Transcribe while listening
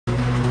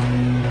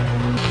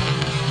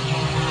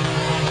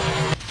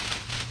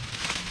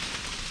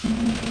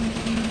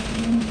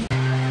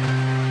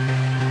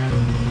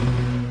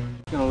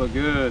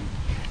good.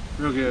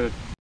 Real good.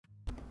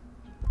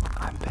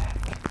 I'm back.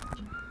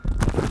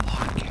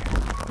 Lawn care.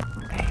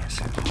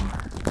 ASMR.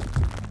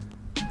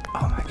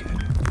 Oh my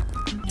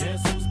goodness.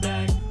 Guess who's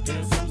back?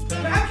 Guess who's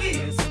back? Becky!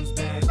 Guess who's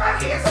back?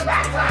 Becky, it's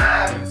about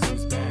time! Guess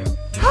who's back?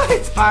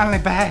 It's finally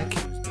back.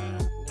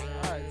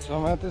 Alright, so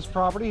I'm at this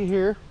property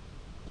here.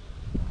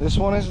 This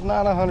one is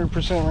not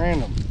 100%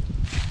 random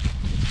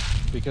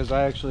because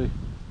I actually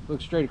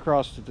look straight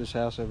across at this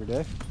house every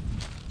day.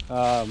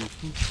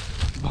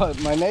 But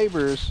my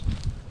neighbors,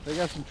 they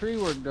got some tree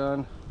work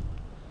done,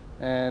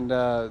 and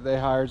they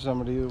hired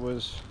somebody who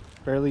was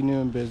fairly new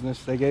in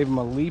business. They gave them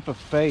a leap of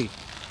faith,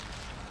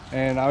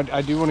 and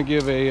I do want to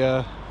give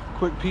a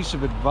quick piece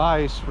of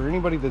advice for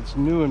anybody that's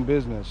new in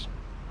business.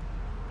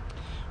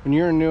 When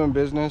you're new in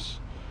business,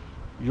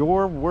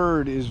 your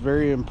word is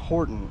very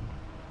important.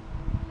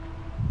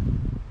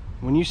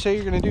 When you say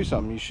you're going to do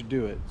something, you should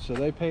do it. So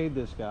they paid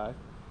this guy.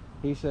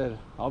 He said,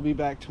 I'll be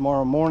back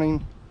tomorrow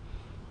morning.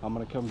 I'm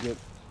going to come get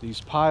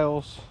these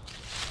piles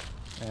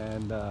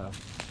and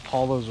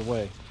haul those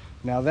away.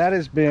 Now that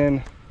has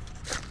been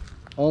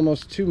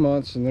almost 2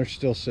 months and they're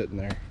still sitting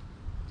there.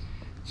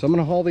 So I'm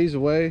going to haul these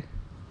away,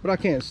 but I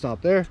can't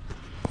stop there.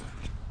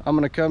 I'm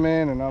going to come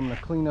in and I'm going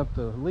to clean up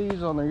the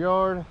leaves on their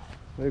yard.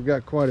 They've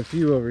got quite a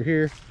few over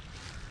here.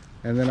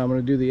 And then I'm going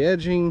to do the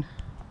edging,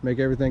 make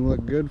everything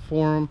look good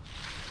for them.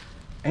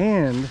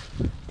 And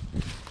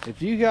if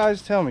you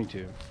guys tell me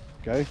to,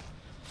 okay?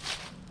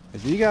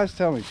 If you guys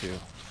tell me to,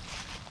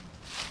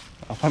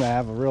 I'm gonna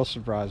have a real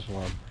surprise for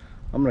them.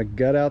 I'm gonna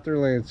gut out their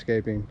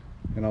landscaping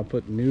and I'll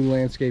put new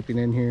landscaping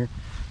in here.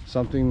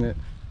 Something that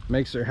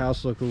makes their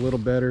house look a little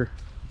better,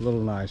 a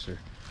little nicer.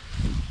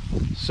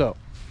 So,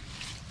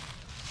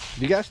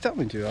 if you guys tell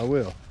me to, I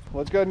will.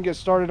 Let's go ahead and get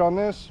started on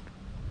this.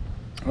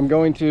 I'm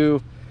going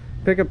to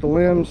pick up the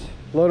limbs,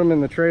 load them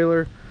in the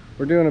trailer.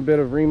 We're doing a bit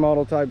of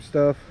remodel type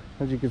stuff.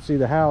 As you can see,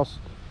 the house,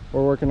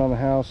 we're working on the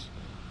house.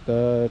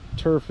 The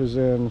turf is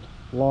in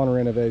lawn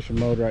renovation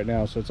mode right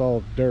now, so it's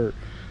all dirt.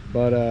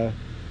 But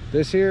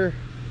this here,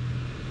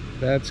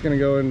 that's gonna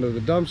go into the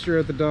dumpster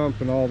at the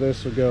dump, and all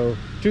this will go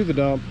to the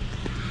dump,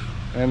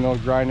 and they'll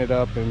grind it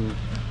up and,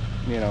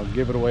 you know,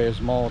 give it away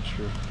as mulch.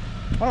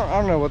 Or I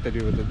don't know what they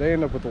do with it. They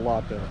end up with a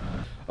lot though.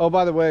 Oh,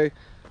 by the way,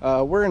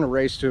 we're in a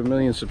race to 1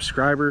 million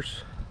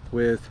subscribers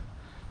with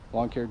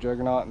Lawn Care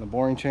Juggernaut and the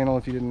Boring Channel,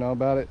 if you didn't know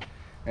about it.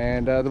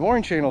 And the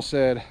Boring Channel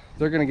said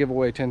they're going to give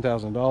away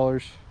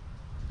 $10,000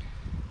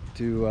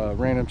 to a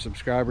random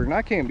subscriber, and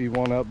I can't be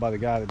one up by the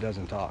guy that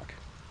doesn't talk.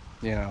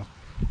 You know,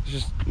 it's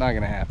just not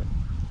going to happen.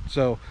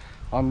 So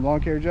on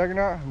Lawn Care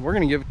Juggernaut, we're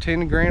going to give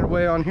 10 grand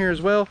away on here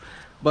as well,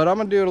 but I'm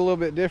going to do it a little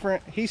bit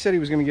different. He said he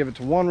was going to give it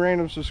to 1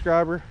 random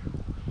subscriber.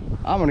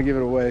 I'm going to give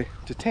it away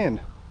to 10.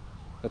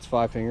 That's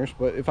 5 fingers,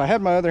 but if I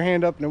had my other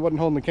hand up and it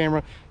wasn't holding the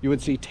camera, you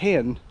would see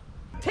 10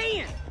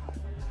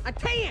 a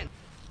 10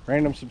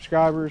 random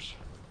subscribers,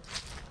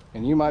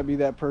 and you might be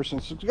that person.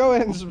 So go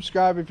ahead and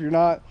subscribe if you're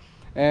not,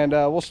 and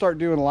we'll start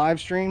doing live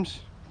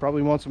streams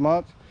probably once a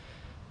month.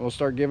 We'll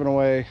start giving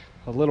away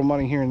a little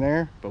money here and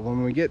there, but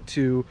when we get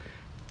to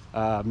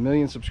 1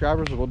 million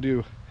subscribers, we'll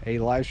do a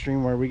live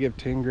stream where we give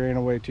 10 grand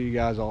away to you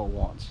guys all at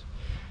once.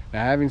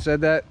 Now, having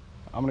said that,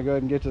 I'm gonna go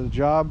ahead and get to the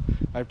job.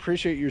 I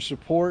appreciate your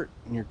support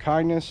and your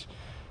kindness.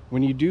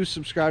 When you do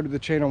subscribe to the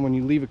channel, when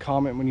you leave a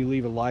comment, when you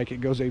leave a like,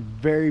 it goes a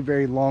very,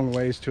 very long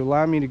ways to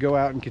allow me to go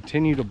out and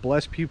continue to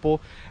bless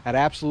people at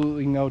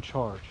absolutely no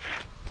charge.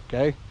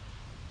 Okay,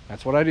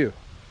 that's what I do.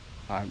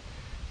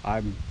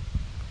 I'm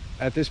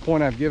at this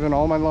point, I've given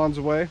all my lawns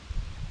away,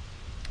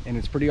 and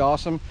it's pretty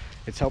awesome.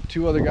 It's helped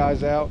 2 other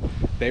guys out.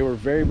 They were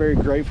very, very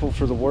grateful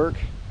for the work,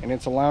 and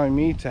it's allowing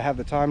me to have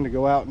the time to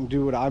go out and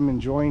do what I'm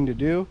enjoying to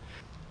do,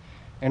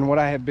 and what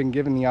I have been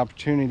given the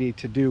opportunity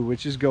to do,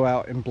 which is go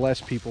out and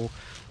bless people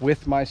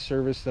with my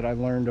service that I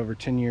learned over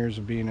 10 years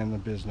of being in the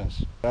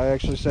business. I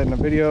actually said in a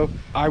video,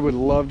 I would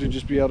love to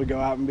just be able to go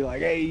out and be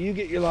like, hey, you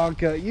get your lawn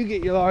cut, you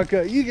get your lawn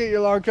cut, you get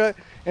your lawn cut,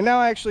 and now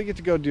I actually get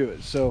to go do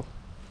it. So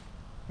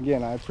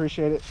again, I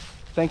appreciate it.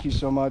 Thank you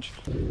so much.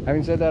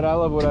 Having said that, I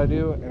love what I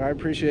do, and I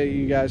appreciate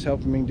you guys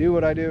helping me do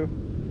what I do,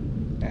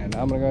 and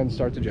I'm gonna go ahead and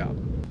start the job.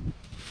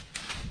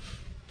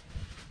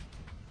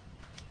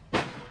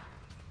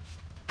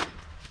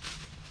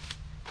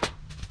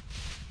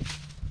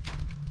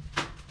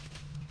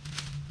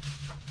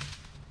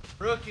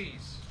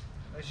 Rookies,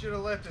 they should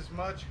have left as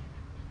much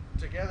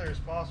together as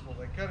possible.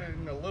 They cut it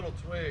into little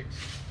twigs.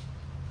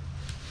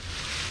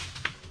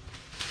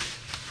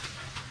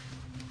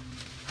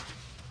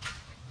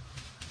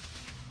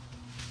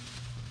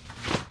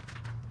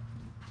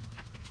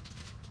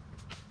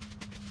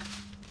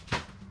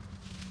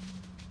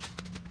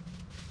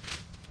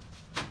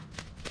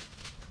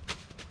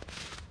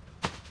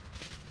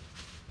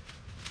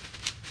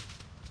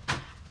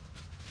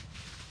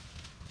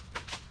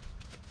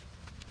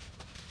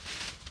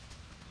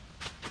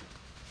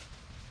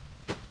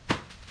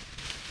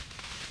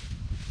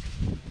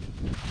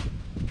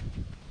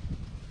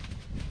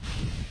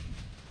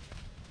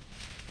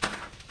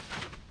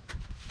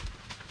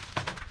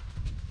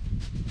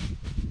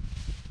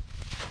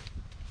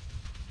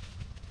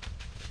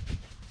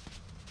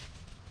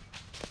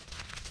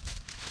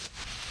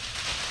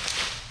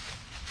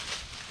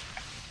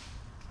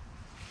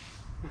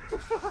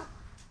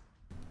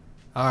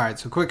 Alright,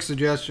 so quick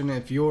suggestion,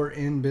 if you're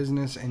in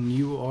business and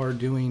you are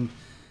doing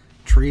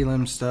tree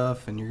limb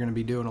stuff and you're going to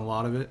be doing a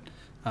lot of it,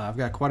 I've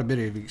got quite a bit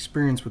of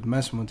experience with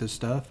messing with this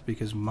stuff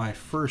because my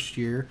first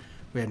year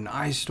we had an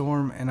ice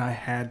storm and I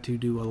had to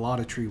do a lot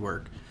of tree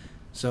work.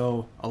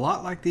 So a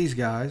lot like these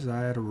guys,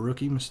 I had a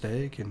rookie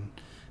mistake, and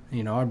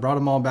you know, I brought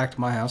them all back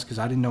to my house because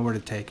I didn't know where to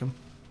take them.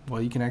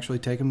 Well, you can actually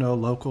take them to a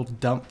local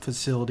dump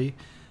facility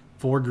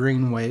for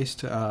green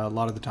waste a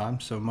lot of the time.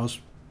 So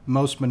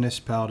most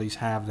municipalities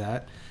have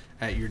that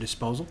at your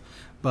disposal.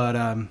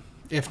 But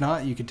if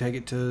not, you could take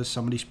it to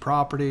somebody's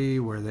property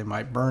where they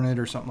might burn it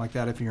or something like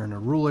that. If you're in a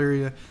rural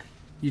area,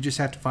 you just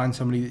have to find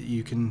somebody that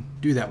you can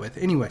do that with.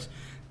 Anyways,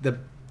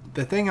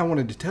 the thing I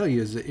wanted to tell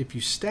you is that if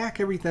you stack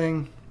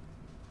everything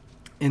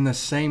in the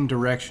same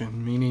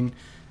direction, meaning,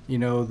 you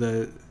know,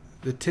 the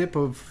tip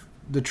of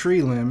the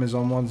tree limb is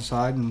on one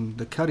side and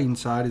the cutting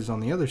side is on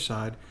the other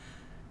side,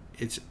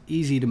 it's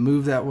easy to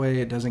move that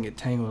way. It doesn't get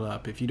tangled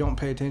up. If you don't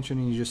pay attention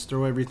and you just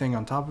throw everything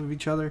on top of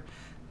each other,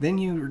 then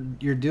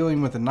you're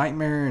dealing with a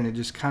nightmare, and it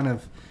just kind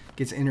of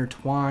gets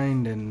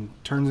intertwined and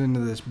turns into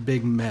this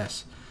big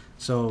mess.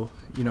 So,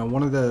 you know,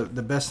 one of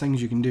the best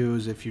things you can do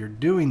is, if you're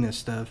doing this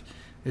stuff,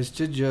 is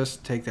to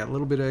just take that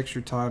little bit of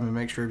extra time and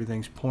make sure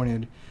everything's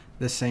pointed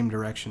the same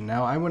direction.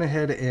 Now, I went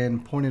ahead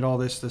and pointed all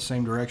this the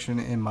same direction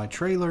in my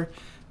trailer.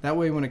 That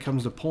way, when it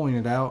comes to pulling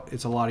it out,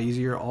 it's a lot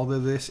easier. Although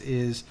this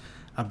is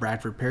a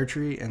Bradford pear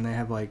tree, and they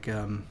have like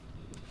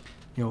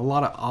you know, a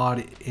lot of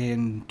odd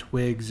end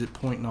twigs that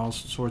point in all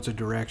sorts of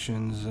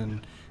directions,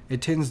 and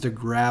it tends to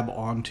grab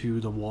onto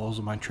the walls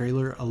of my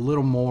trailer a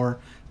little more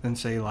than,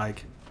 say,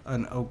 like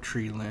an oak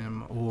tree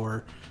limb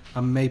or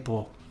a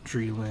maple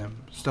tree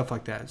limb, stuff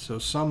like that. So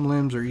some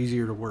limbs are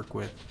easier to work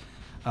with,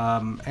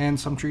 and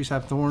some trees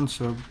have thorns,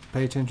 so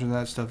pay attention to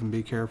that stuff and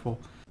be careful.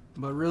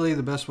 But really,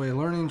 the best way of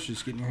learning is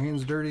just getting your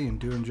hands dirty and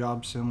doing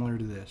jobs similar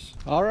to this.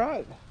 All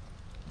right,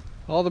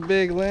 all the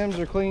big limbs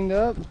are cleaned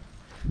up.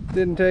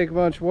 Didn't take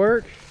much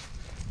work.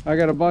 I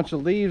got a bunch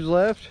of leaves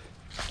left.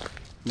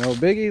 No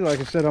biggie. Like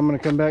I said, I'm going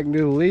to come back and do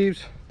the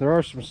leaves. There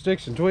are some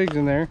sticks and twigs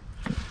in there,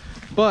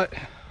 but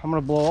I'm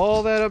going to blow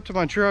all that up to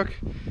my truck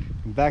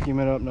and vacuum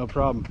it up, no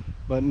problem.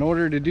 But in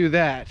order to do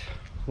that,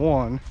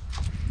 one,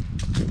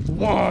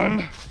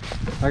 I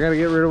got to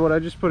get rid of what I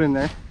just put in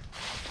there.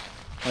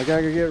 I got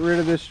to get rid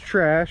of this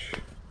trash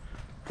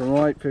from the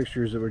light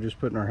fixtures that were just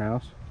put in our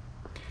house.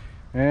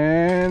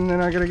 And then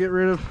I got to get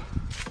rid of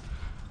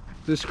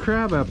this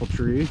crabapple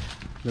tree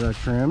that I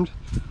trimmed,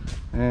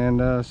 and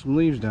some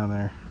leaves down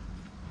there.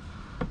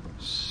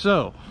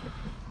 So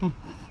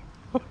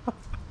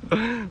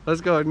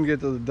let's go ahead and get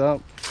to the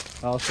dump.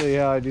 I'll show you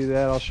how I do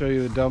that. I'll show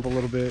you the dump a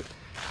little bit,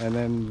 and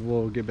then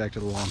we'll get back to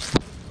the lawn.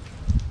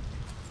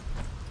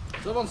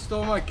 Someone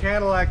stole my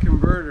Cadillac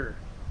converter,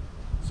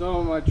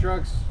 so my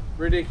truck's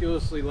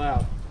ridiculously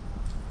loud.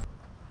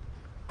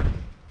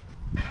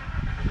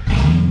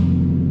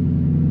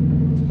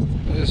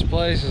 This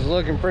place is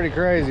looking pretty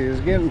crazy. It's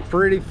getting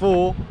pretty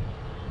full.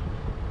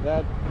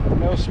 That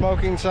no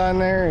smoking sign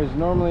there is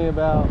normally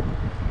about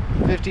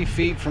 50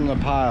 feet from the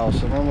pile,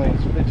 so normally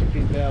it's 50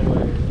 feet that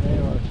way. They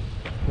are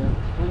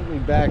completely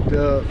backed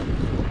up.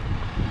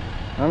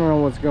 I don't know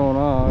what's going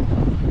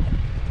on.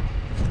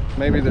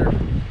 Maybe their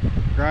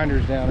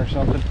grinder's down or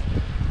something.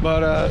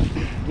 But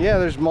yeah,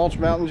 there's mulch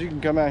mountains. You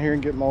can come out here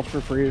and get mulch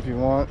for free if you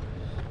want.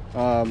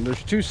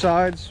 There's two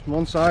sides.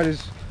 One side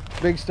is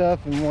big stuff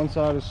and one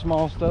side is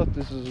small stuff.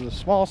 This is the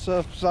small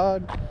stuff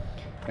side,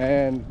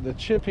 and the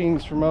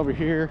chippings from over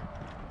here,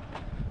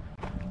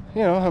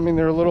 you know, I mean,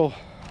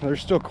 they're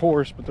still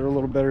coarse, but they're a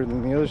little better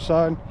than the other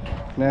side.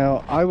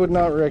 Now, I would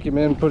not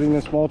recommend putting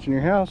this mulch in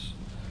your house,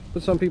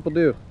 but some people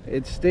do.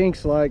 It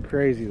stinks like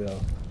crazy though.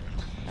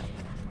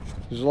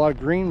 There's a lot of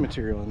green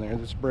material in there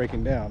that's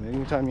breaking down.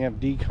 Anytime you have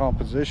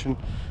decomposition,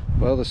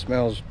 well, the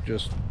smell's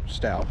just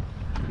stout.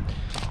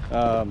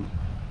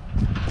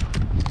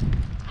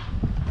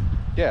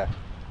 Yeah,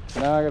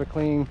 now I gotta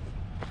clean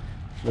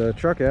the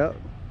truck out,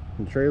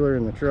 the trailer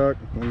and the truck,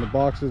 and the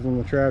boxes and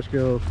the trash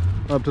go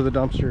up to the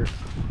dumpster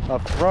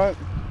up front.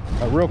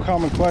 A real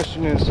common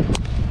question is,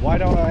 why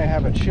don't I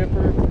have a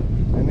chipper?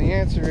 And the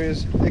answer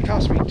is, it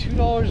cost me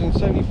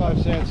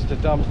 $2.75 to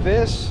dump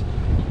this,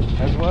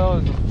 as well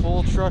as a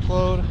full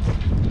truckload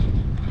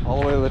all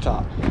the way to the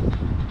top.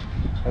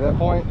 At that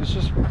point, it's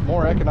just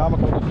more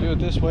economical to do it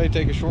this way,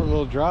 take a short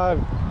little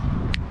drive,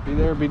 be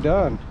there, be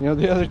done. You know,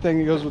 the other thing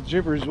that goes with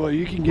chippers, well,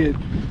 you can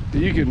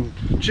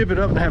chip it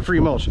up and have free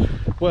mulch.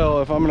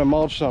 Well, if I'm gonna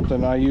mulch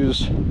something, I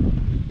use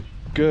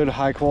good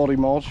high quality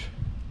mulch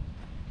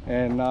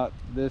and not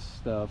this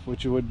stuff,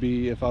 which it would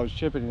be, if I was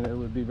chipping it, it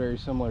would be very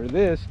similar to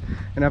this.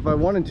 And if I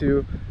wanted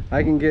to,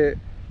 I can get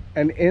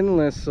an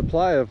endless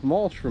supply of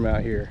mulch from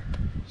out here.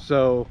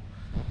 So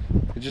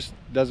it just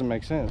doesn't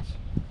make sense.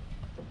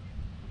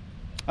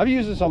 I've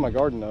used this on my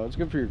garden though. It's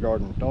good for your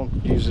garden.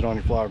 Don't use it on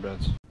your flower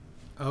beds.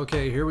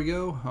 Okay, here we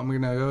go. I'm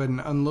gonna go ahead and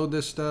unload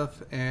this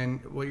stuff, and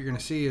what you're gonna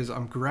see is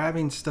I'm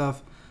grabbing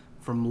stuff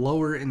from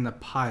lower in the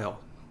pile.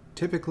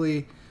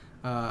 Typically,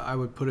 I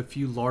would put a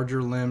few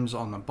larger limbs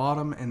on the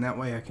bottom, and that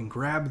way I can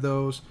grab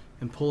those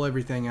and pull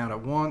everything out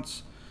at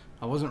once.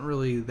 I wasn't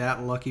really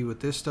that lucky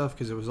with this stuff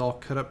because it was all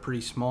cut up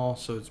pretty small,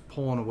 so it's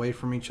pulling away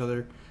from each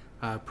other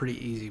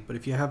pretty easy. But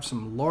if you have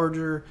some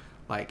larger,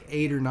 like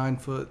 8 or 9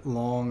 foot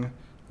long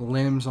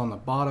limbs on the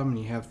bottom, and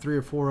you have 3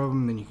 or 4 of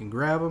them, then you can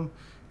grab them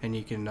and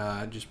you can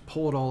just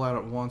pull it all out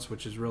at once,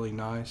 which is really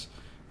nice.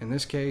 In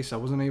this case, I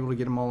wasn't able to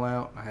get them all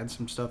out. I had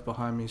some stuff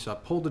behind me, so I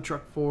pulled the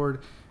truck forward,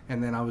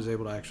 and then I was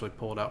able to actually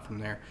pull it out from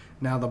there.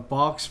 Now the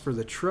box for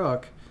the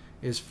truck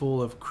is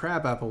full of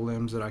crabapple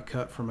limbs that I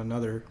cut from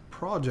another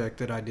project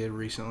that I did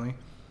recently,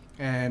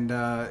 and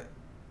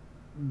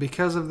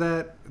because of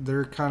that,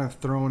 they're kind of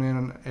thrown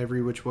in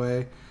every which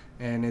way,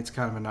 and it's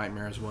kind of a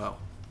nightmare as well.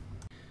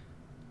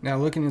 Now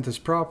looking at this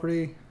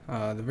property,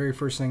 the very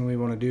first thing we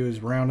want to do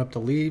is round up the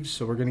leaves,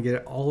 so we're going to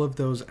get all of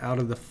those out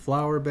of the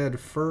flower bed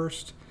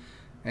first.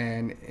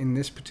 And in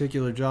this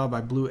particular job,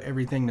 I blew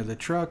everything to the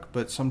truck,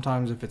 but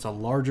sometimes if it's a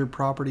larger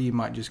property, you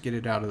might just get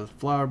it out of the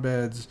flower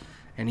beds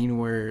and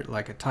anywhere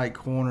like a tight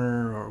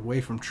corner or away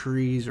from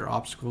trees or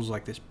obstacles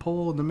like this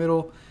pole in the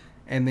middle,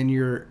 and then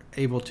you're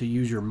able to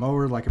use your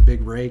mower like a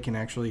big rake and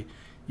actually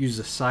use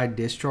the side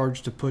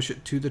discharge to push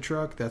it to the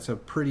truck. That's a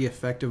pretty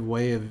effective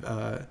way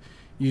of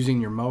using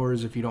your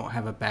mowers if you don't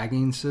have a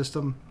bagging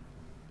system.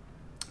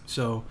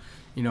 So,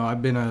 you know,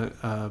 I've been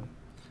a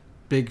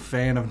big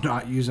fan of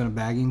not using a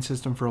bagging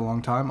system for a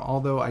long time,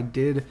 although I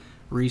did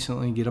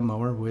recently get a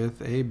mower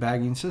with a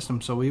bagging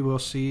system, so we will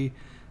see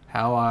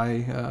how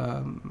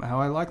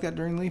I like that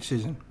during leaf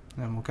season,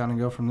 and we'll kind of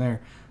go from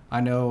there.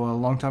 I know a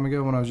long time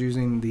ago when I was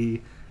using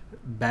the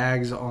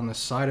bags on the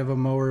side of a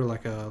mower,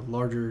 like a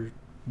larger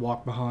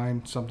walk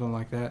behind, something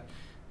like that,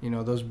 you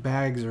know, those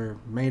bags are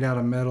made out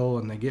of metal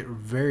and they get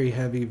very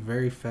heavy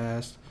very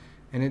fast,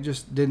 and it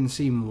just didn't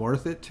seem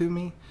worth it to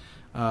me.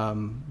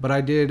 But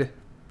I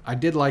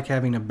did like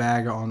having a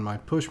bag on my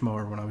push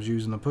mower when I was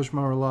using the push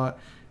mower a lot.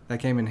 That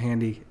came in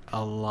handy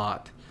a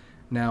lot.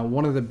 Now,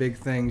 one of the big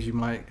things you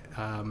might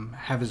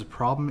have as a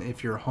problem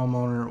if you're a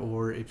homeowner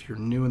or if you're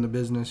new in the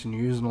business and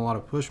you're using a lot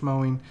of push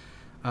mowing,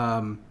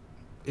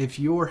 if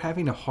you're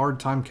having a hard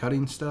time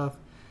cutting stuff,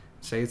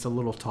 say it's a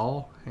little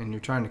tall and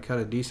you're trying to cut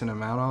a decent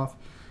amount off,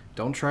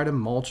 don't try to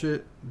mulch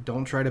it,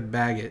 don't try to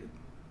bag it.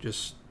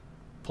 Just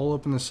pull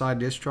up in the side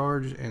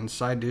discharge and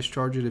side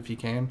discharge it if you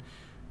can.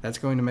 That's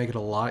going to make it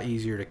a lot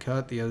easier to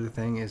cut. The other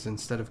thing is,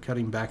 instead of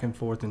cutting back and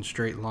forth in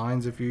straight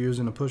lines if you're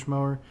using a push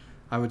mower,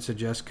 I would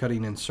suggest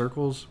cutting in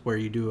circles where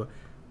you do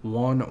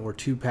 1 or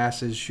 2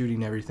 passes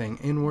shooting everything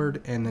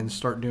inward, and then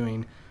start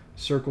doing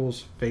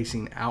circles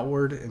facing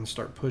outward and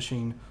start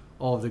pushing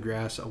all of the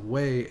grass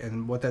away.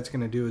 And what that's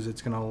going to do is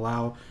it's going to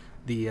allow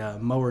the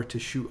mower to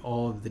shoot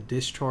all of the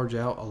discharge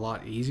out a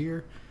lot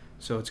easier.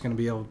 So it's going to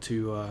be able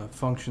to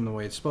function the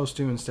way it's supposed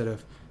to instead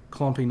of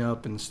clumping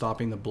up and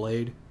stopping the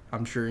blade.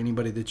 I'm sure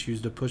anybody that's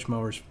used a push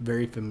mower is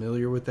very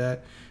familiar with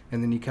that.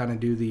 And then you kind of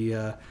do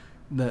the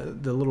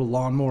little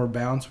lawnmower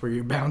bounce where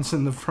you're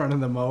bouncing the front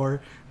of the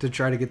mower to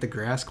try to get the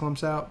grass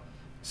clumps out.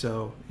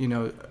 So, you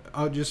know,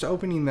 just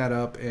opening that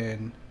up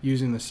and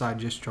using the side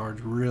discharge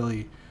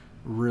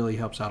really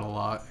helps out a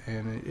lot.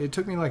 And it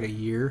took me like a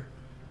year,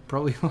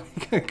 probably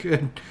like a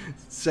good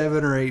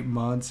 7 or 8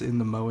 months in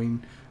the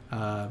mowing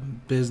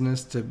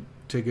business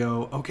to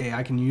go, okay,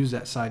 I can use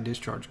that side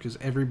discharge, because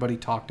everybody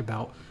talked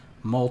about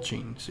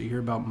mulching. So you hear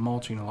about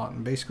mulching a lot,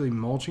 and basically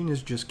mulching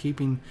is just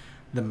keeping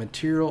the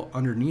material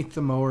underneath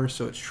the mower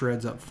so it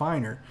shreds up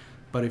finer.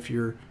 But if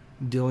you're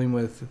dealing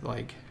with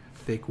like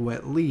thick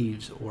wet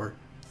leaves or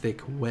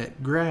thick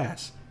wet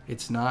grass,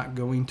 it's not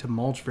going to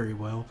mulch very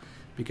well,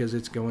 because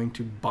it's going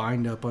to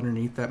bind up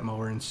underneath that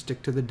mower and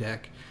stick to the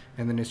deck,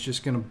 and then it's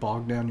just going to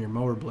bog down your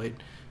mower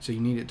blade. So you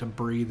need it to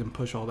breathe and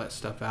push all that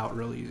stuff out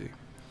real easy.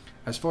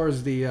 As far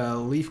as the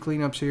leaf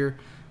cleanups here,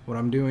 what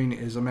I'm doing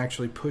is I'm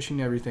actually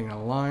pushing everything in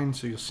a line,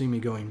 so you'll see me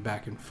going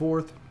back and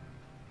forth,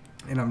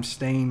 and I'm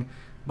staying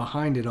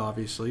behind it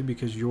obviously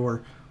because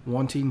you're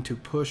wanting to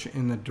push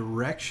in the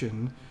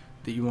direction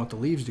that you want the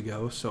leaves to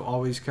go. So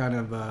always kind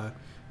of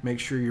make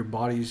sure your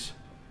body's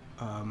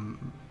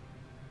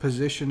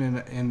positioned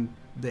in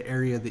the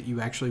area that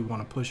you actually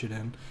want to push it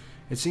in.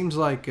 It seems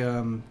like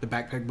the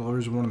backpack blower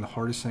is one of the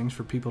hardest things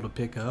for people to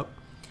pick up,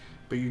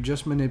 but you're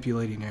just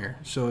manipulating air.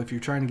 So if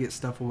you're trying to get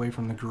stuff away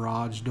from the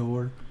garage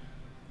door,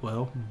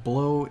 well,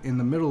 blow in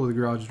the middle of the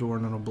garage door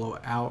and it'll blow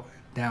out,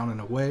 down, and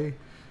away.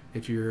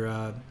 If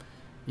you're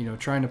you know,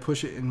 trying to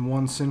push it in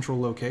one central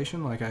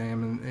location like I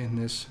am in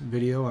this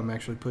video, I'm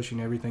actually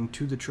pushing everything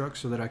to the truck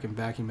so that I can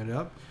vacuum it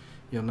up.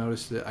 You'll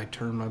notice that I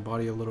turn my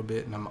body a little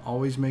bit, and I'm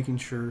always making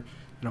sure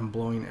that I'm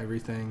blowing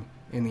everything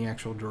in the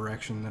actual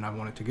direction that I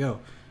want it to go.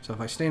 So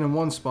if I stand in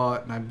one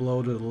spot and I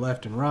blow to the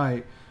left and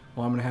right,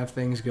 well, I'm going to have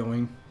things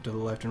going to the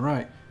left and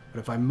right. But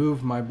if I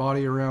move my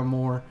body around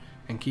more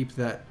and keep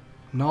that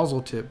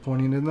nozzle tip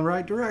pointing in the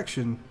right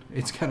direction,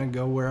 it's going to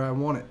go where I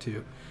want it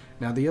to.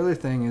 Now the other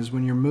thing is,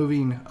 when you're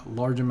moving a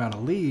large amount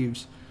of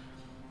leaves,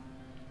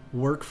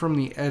 work from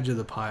the edge of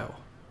the pile.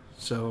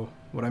 So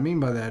what I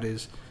mean by that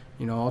is,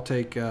 you know, I'll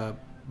take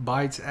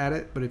bites at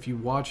it, but if you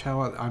watch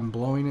how I'm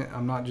blowing it,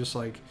 I'm not just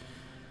like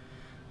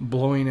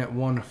blowing at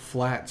one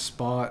flat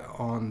spot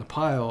on the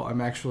pile.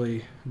 I'm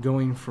actually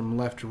going from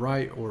left to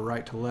right or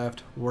right to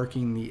left,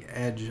 working the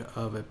edge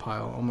of a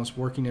pile, almost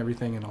working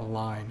everything in a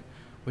line,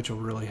 which will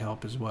really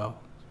help as well.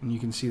 And you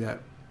can see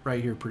that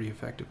right here pretty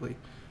effectively.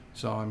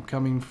 So I'm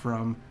coming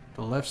from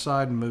the left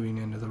side and moving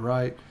into the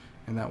right,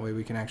 and that way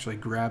we can actually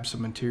grab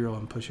some material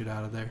and push it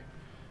out of there.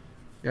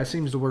 That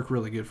seems to work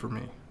really good for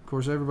me. Of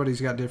course,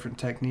 everybody's got different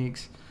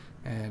techniques,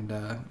 and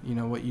you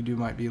know, what you do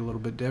might be a little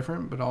bit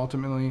different, but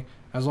ultimately,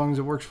 as long as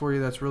it works for you,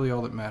 that's really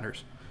all that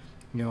matters.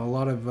 You know, a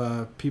lot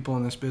of people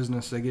in this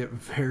business, they get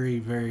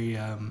very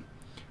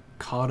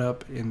caught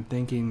up in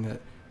thinking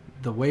that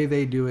the way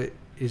they do it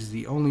is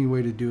the only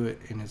way to do it,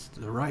 and it's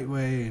the right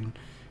way. And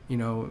you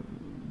know,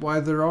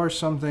 while there are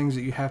some things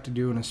that you have to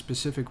do in a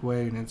specific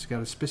way, and it's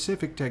got a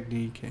specific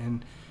technique,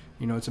 and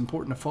you know, it's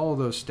important to follow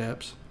those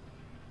steps,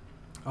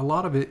 a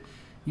lot of it,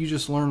 you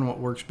just learn what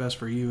works best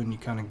for you, and you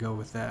kind of go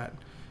with that.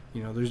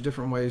 You know, there's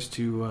different ways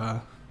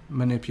to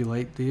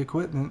manipulate the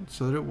equipment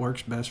so that it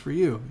works best for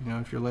you. You know,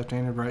 if you're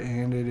left-handed,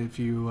 right-handed, if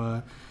you,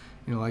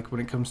 you know, like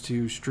when it comes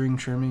to string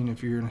trimming,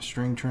 if you're gonna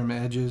string trim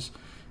edges,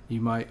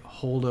 you might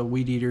hold a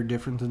weed eater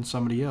different than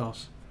somebody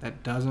else.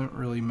 That doesn't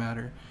really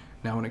matter.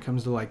 Now, when it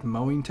comes to like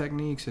mowing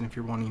techniques, and if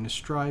you're wanting to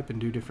stripe and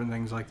do different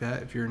things like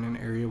that, if you're in an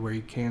area where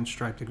you can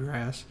stripe the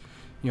grass,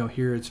 you know,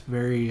 here it's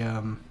very,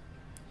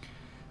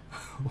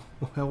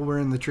 well, we're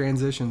in the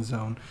transition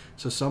zone.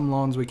 So some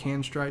lawns we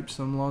can stripe,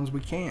 some lawns we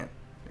can't.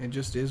 It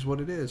just is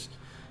what it is.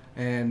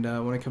 And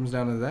when it comes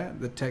down to that,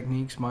 the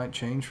techniques might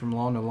change from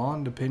lawn to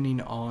lawn depending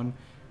on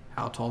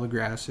how tall the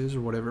grass is or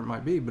whatever it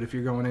might be. But if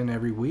you're going in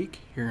every week,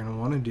 you're going to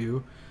want to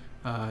do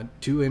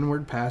 2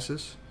 inward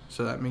passes.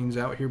 So that means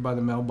out here by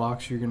the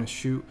mailbox, you're going to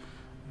shoot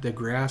the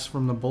grass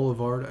from the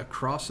boulevard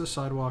across the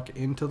sidewalk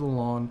into the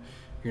lawn.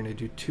 You're going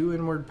to do 2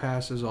 inward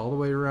passes all the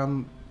way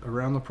around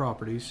the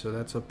property, so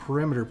that's a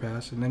perimeter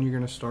pass, and then you're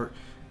going to start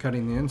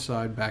cutting the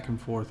inside back and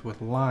forth with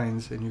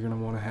lines, and you're going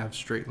to want to have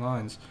straight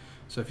lines.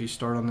 So if you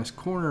start on this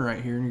corner right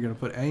here and you're going to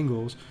put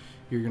angles,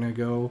 you're going to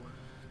go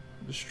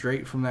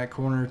straight from that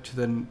corner to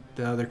the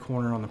other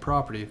corner on the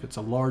property. If it's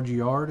a large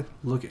yard,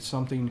 look at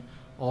something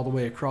all the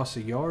way across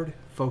the yard,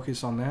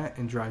 focus on that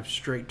and drive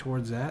straight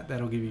towards that.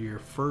 That'll give you your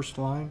first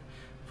line.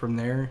 From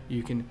there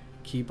you can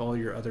keep all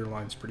your other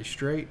lines pretty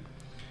straight.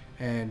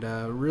 And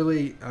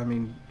really, I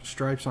mean,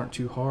 stripes aren't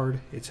too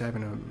hard. It's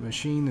having a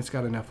machine that's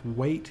got enough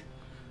weight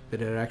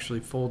that it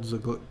actually folds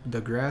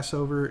the grass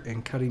over,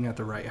 and cutting at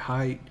the right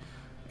height,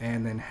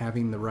 and then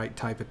having the right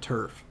type of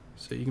turf.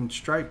 So you can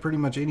stripe pretty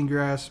much any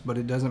grass, but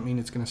it doesn't mean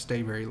it's going to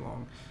stay very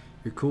long.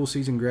 Your cool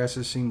season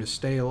grasses seem to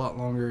stay a lot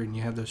longer, and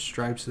you have those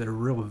stripes that are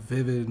real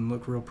vivid and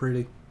look real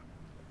pretty.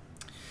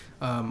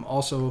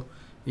 Also,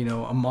 you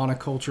know, a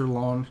monoculture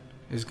lawn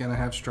is going to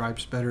have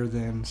stripes better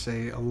than,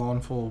 say, a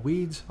lawn full of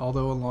weeds,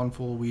 although a lawn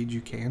full of weeds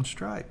you can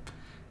stripe.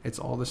 It's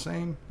all the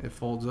same. It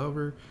folds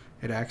over,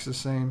 it acts the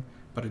same,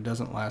 but it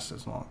doesn't last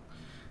as long.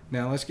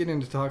 Now let's get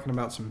into talking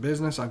about some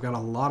business. I've got a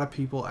lot of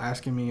people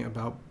asking me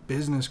about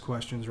business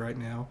questions right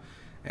now,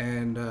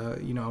 and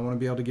you know, I want to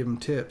be able to give them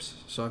tips.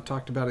 So I've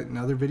talked about it in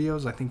other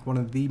videos. I think one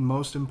of the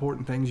most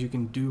important things you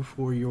can do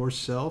for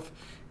yourself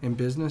in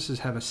business is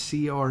have a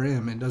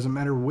CRM. It doesn't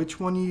matter which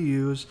one you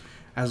use,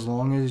 as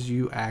long as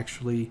you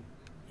actually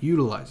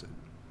utilize it.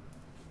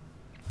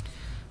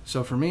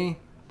 So for me,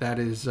 that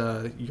is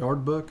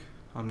Yard Book.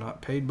 I'm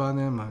not paid by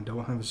them. I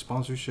don't have a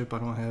sponsorship. I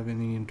don't have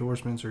any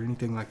endorsements or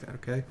anything like that,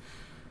 okay?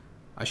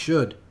 I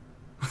should.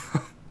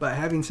 But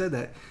having said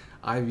that,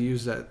 I've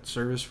used that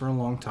service for a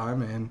long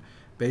time, and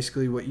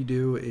basically what you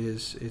do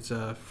is it's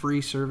a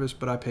free service,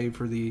 but I paid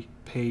for the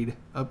paid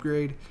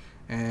upgrade.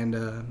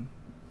 And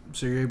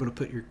so you're able to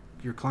put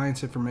your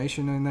client's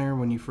information in there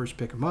when you first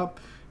pick them up.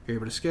 You're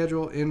able to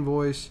schedule,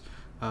 invoice,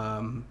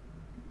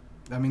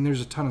 I mean,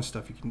 there's a ton of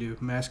stuff you can do.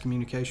 Mass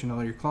communication to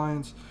all your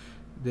clients.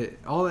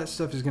 All that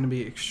stuff is going to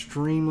be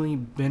extremely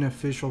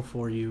beneficial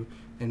for you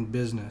in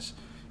business.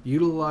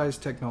 Utilize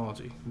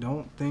technology.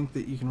 Don't think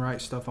that you can write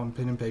stuff on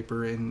pen and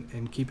paper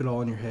and keep it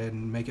all in your head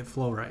and make it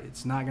flow right.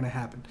 It's not going to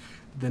happen.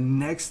 The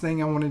next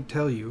thing I want to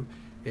tell you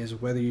is,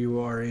 whether you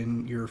are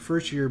in your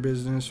first year of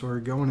business or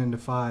going into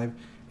 5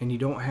 and you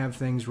don't have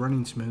things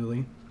running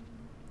smoothly,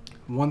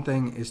 one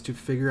thing is to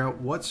figure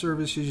out what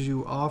services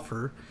you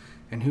offer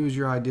and who's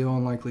your ideal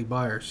and likely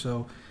buyer.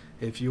 So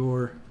if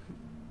you're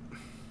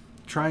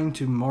trying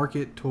to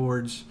market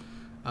towards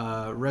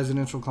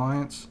residential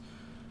clients,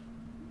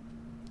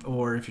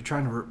 or if you're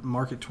trying to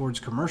market towards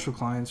commercial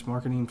clients,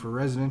 marketing for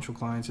residential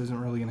clients isn't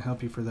really going to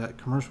help you for that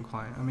commercial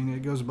client. I mean,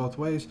 it goes both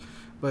ways,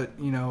 but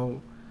you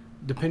know,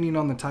 depending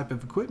on the type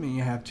of equipment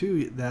you have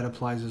too, that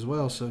applies as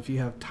well. So if you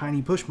have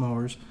tiny push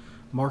mowers,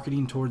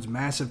 marketing towards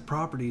massive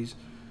properties,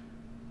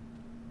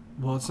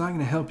 well, it's not going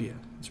to help you.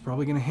 It's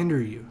probably going to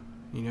hinder you.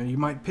 You know, you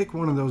might pick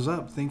one of those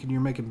up thinking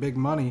you're making big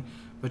money,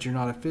 but you're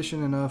not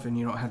efficient enough, and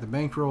you don't have the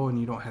bankroll, and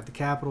you don't have the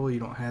capital, you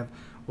don't have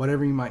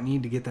whatever you might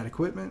need to get that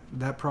equipment.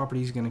 That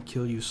property is going to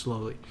kill you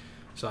slowly.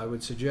 So I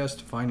would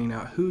suggest finding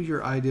out who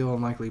your ideal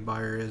and likely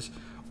buyer is,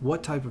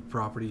 what type of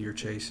property you're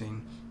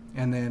chasing,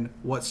 and then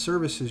what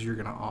services you're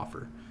going to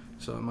offer.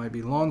 So it might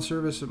be lawn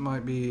service, it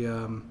might be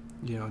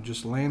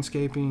just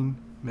landscaping,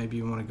 maybe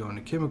you want to go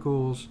into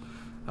chemicals,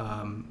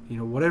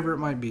 whatever it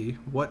might be,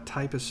 what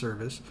type of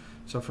service.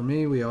 So for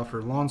me, we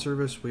offer lawn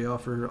service, we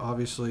offer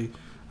obviously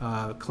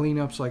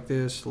cleanups like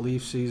this,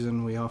 leaf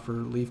season, we offer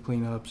leaf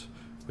cleanups,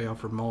 we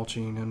offer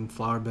mulching and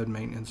flower bed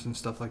maintenance and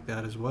stuff like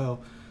that as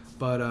well.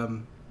 But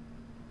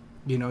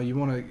you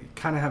want to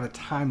kind of have a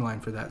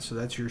timeline for that, so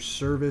that's your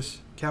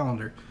service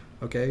calendar.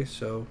 Okay,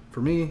 so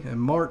for me in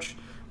March,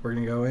 we're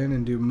going to go in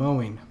and do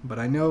mowing, but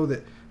I know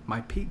that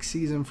my peak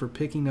season for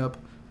picking up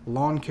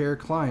lawn care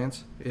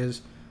clients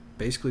is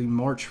basically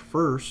March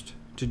 1st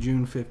to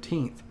June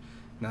 15th.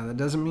 Now that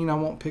doesn't mean I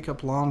won't pick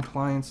up lawn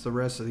clients the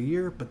rest of the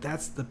year, but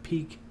that's the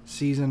peak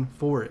season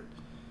for it.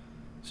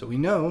 So we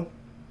know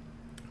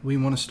we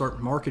want to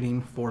start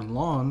marketing for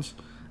lawns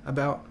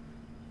about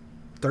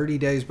 30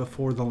 days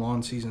before the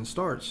lawn season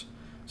starts.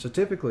 So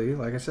typically,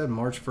 like I said,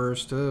 March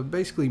 1st to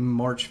basically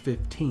March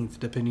 15th,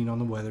 depending on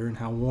the weather and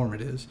how warm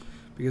it is,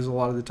 because a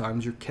lot of the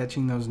times you're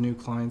catching those new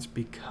clients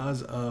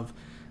because of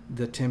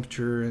the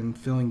temperature and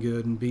feeling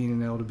good and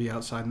being able to be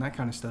outside and that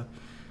kind of stuff.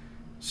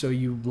 So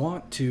you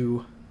want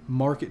to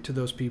market to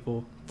those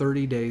people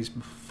 30 days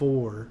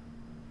before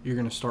you're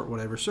going to start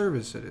whatever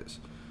service it is.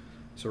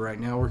 So right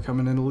now we're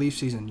coming into leaf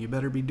season. You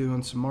better be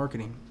doing some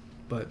marketing.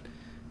 But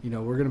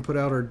we're going to put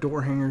out our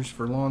door hangers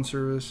for lawn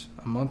service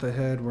a month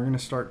ahead. We're going to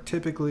start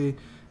typically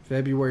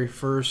February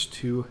 1st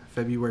to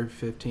February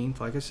 15th,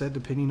 like I said,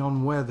 depending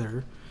on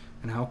weather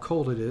and how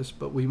cold it is.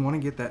 But we want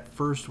to get that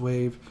first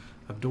wave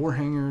of door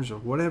hangers or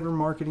whatever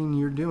marketing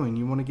you're doing.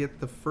 You want to get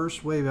the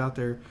first wave out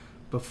there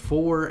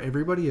before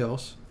everybody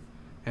else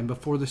and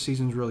before the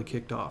season's really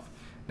kicked off.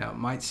 Now, it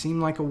might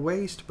seem like a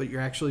waste, but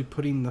you're actually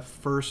putting the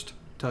first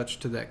touch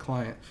to that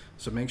client.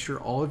 So make sure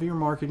all of your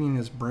marketing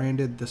is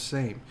branded the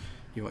same.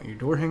 You want your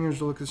door hangers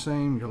to look the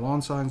same, your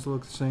lawn signs to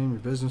look the same, your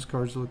business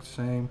cards to look the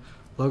same,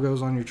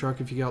 logos on your truck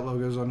if you got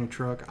logos on your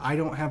truck. I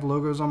don't have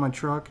logos on my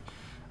truck.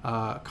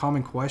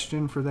 Common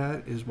question for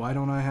that is, why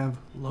don't I have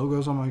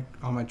logos on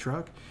my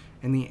truck?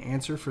 And the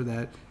answer for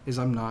that is,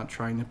 I'm not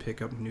trying to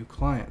pick up new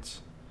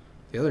clients.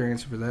 The other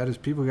answer for that is,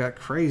 people got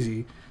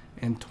crazy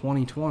in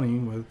 2020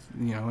 with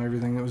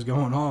everything that was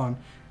going on,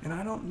 and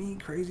I don't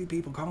need crazy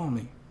people calling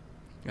me.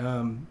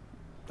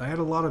 I had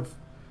a lot of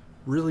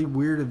really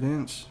weird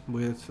events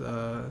with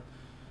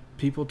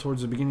people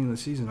towards the beginning of the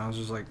season. I was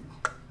just like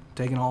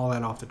taking all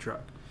that off the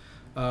truck.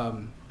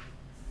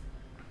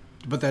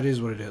 But that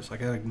is what it is.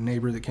 Like, I had a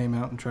neighbor that came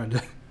out and tried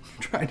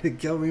to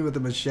kill me with a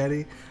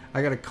machete.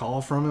 I got a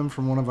call from him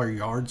from one of our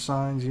yard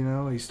signs.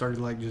 He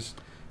started just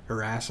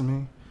harassing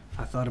me.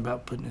 I thought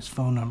about putting his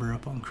phone number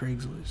up on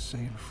Craigslist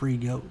saying free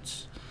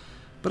goats,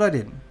 but I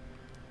didn't.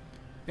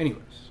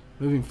 Anyways,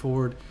 moving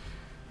forward,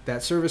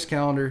 that service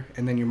calendar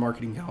and then your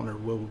marketing calendar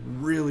will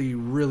really,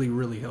 really,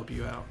 really help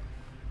you out.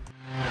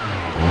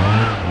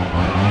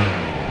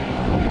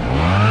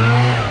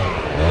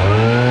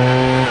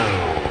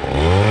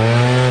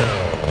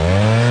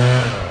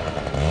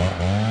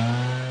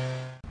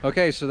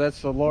 Okay, so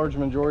that's the large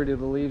majority of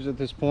the leaves at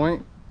this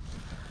point.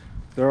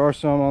 There are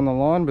some on the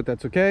lawn, but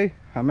that's okay.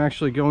 I'm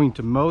actually going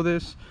to mow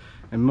this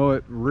and mow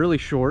it really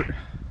short.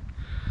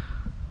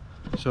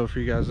 So for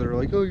you guys that are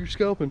like, oh, you're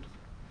scalping,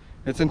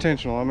 it's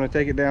intentional. I'm going to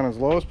take it down as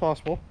low as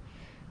possible,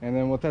 and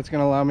then what that's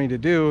going to allow me to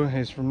do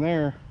is from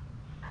there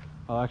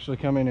I'll actually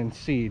come in and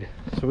seed.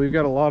 So we've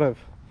got a lot of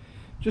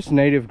just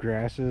native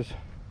grasses,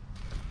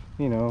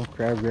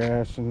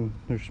 crabgrass, and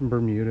there's some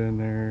Bermuda in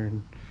there,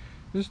 and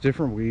just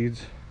different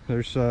weeds.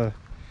 There's some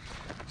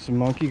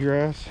monkey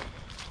grass.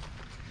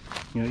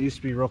 It used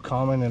to be real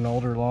common in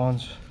older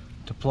lawns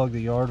to plug the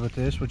yard with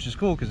this, which is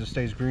cool because it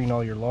stays green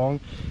all year long,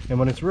 and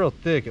when it's real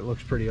thick it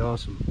looks pretty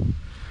awesome,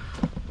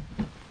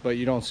 but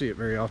you don't see it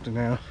very often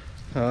now.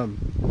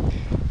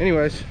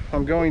 Anyways,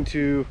 I'm going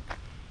to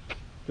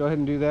go ahead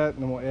and do that,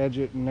 and then we'll edge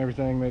it and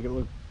everything, make it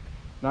look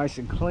nice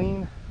and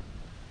clean,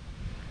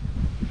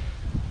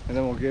 and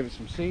then we'll give it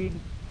some seed,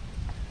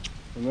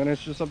 and then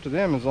it's just up to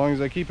them. As long as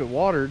they keep it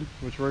watered,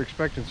 which we're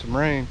expecting some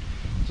rain,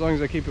 as long as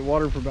they keep it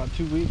watered for about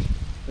 2 weeks,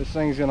 this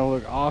thing's gonna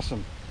look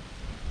awesome.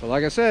 But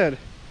like I said,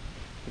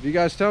 if you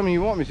guys tell me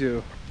you want me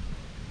to,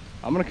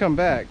 I'm gonna come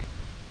back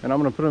and I'm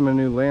gonna put them a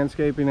new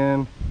landscaping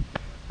in,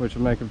 which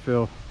will make them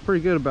feel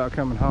pretty good about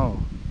coming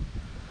home.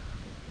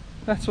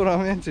 That's what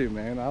I'm into,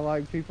 man. I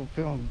like people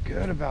feeling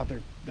good about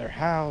their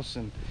house,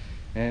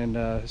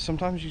 and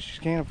sometimes you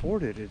just can't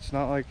afford it. It's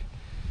not like,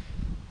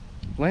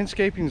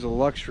 landscaping is a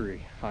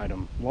luxury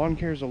item. Lawn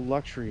care is a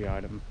luxury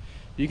item.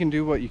 You can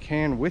do what you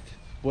can with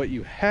what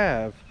you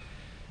have,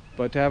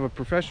 but to have a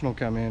professional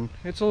come in,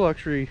 it's a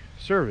luxury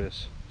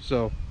service.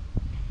 So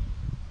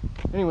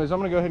anyways, I'm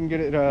gonna go ahead and get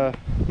it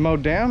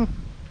mowed down,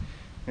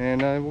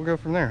 and we'll go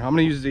from there. I'm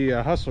gonna use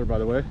the Hustler, by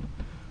the way.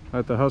 I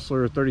got the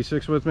Hustler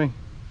 36 with me.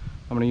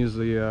 I'm gonna use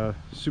the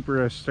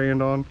Super S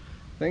stand-on.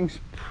 Thing's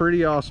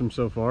pretty awesome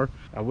so far.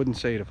 I wouldn't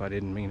say it if I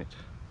didn't mean it.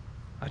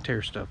 I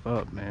tear stuff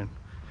up, man.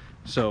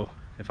 So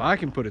if I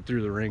can put it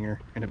through the ringer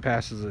and it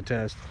passes the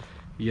test,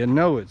 you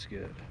know it's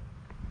good.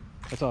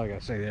 That's all I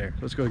gotta say there.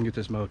 Let's go ahead and get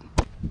this mowed.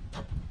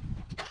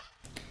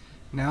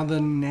 Now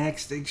the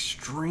next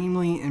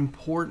extremely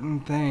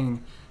important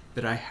thing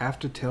that I have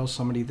to tell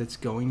somebody that's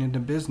going into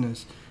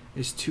business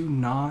is to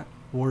not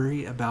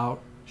worry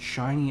about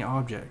shiny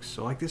objects.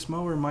 So like this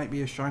mower might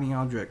be a shiny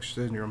object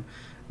syndrome.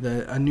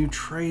 A new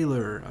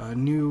trailer, a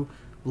new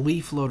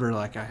leaf loader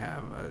like I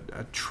have,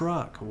 a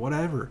truck,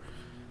 whatever.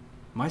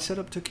 My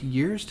setup took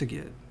years to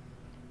get.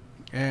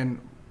 And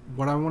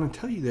what I want to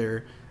tell you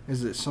there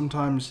is that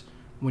sometimes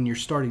when you're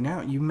starting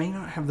out, you may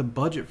not have the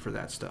budget for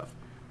that stuff.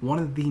 One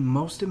of the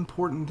most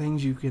important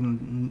things you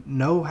can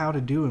know how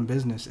to do in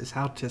business is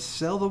how to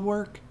sell the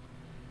work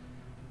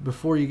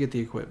before you get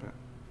the equipment.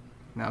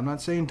 Now, I'm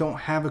not saying don't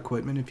have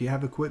equipment. If you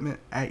have equipment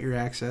at your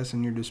access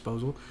and your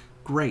disposal,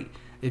 great.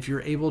 If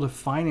you're able to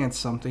finance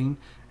something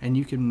and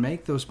you can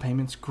make those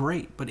payments,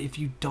 great. But if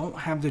you don't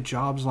have the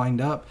jobs lined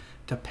up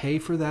to pay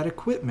for that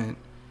equipment,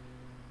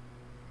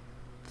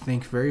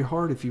 think very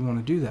hard if you want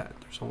to do that.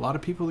 There's a lot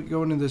of people that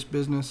go into this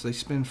business, they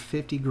spend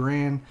 50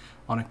 grand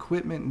on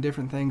equipment and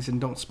different things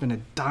and don't spend a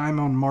dime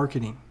on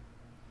marketing.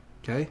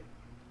 Okay?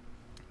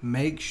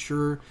 Make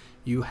sure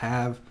you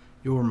have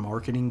your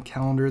marketing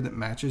calendar that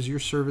matches your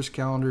service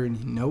calendar and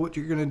you know what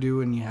you're going to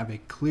do and you have a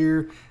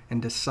clear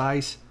and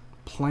concise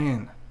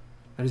plan.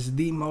 That is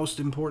the most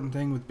important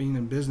thing with being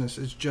in business,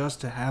 is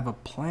just to have a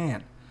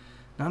plan.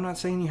 Now, I'm not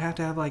saying you have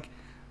to have like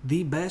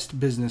the best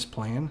business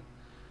plan,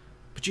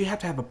 but you have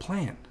to have a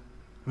plan.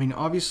 I mean,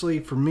 obviously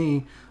for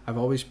me, I've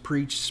always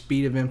preached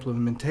speed of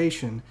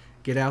implementation.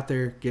 Get out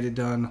there, get it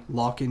done,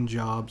 lock in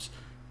jobs,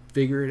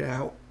 figure it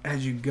out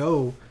as you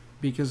go,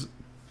 because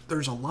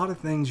there's a lot of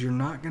things you're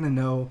not going to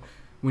know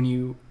when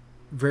you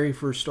very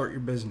first start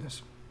your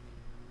business.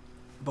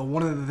 But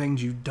one of the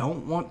things you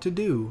don't want to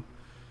do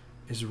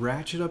is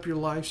ratchet up your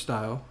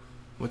lifestyle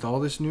with all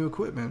this new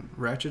equipment,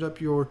 ratchet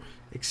up your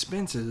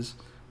expenses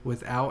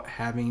without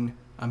having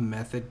a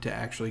method to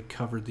actually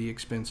cover the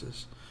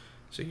expenses.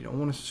 So you don't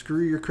want to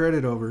screw your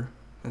credit over.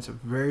 That's a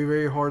very,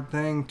 very hard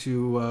thing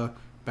to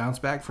bounce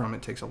back from.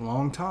 It takes a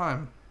long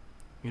time.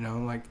 You know,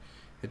 like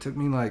it took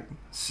me like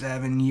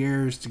 7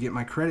 years to get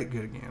my credit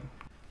good again.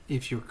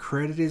 If your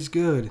credit is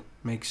good,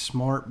 make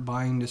smart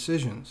buying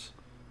decisions.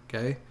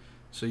 Okay?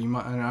 So you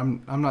might,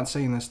 and I'm not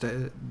saying this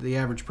to the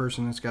average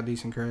person that's got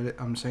decent credit.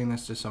 I'm saying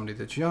this to somebody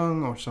that's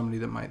young or somebody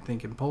that might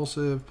think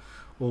impulsive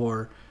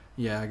or,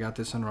 yeah, I got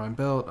this under my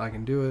belt, I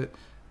can do it.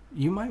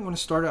 You might want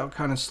to start out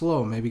kind of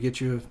slow. Maybe get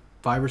you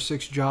 5 or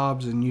 6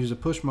 jobs and use a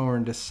push mower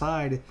and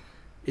decide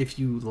if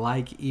you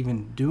like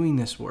even doing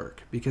this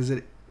work, because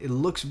it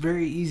looks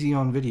very easy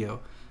on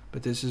video,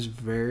 but this is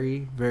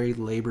very, very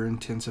labor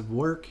intensive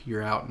work.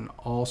 You're out in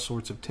all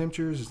sorts of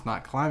temperatures. It's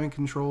not climate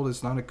controlled.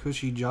 It's not a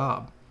cushy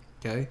job.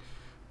 Okay?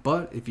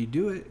 But if you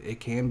do it, it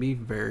can be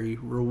very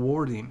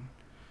rewarding.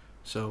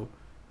 So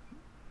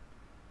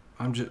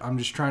I'm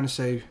just trying to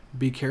say,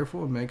 be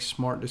careful and make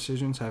smart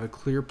decisions. Have a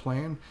clear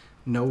plan.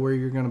 Know where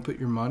you're going to put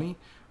your money.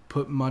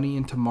 Put money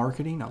into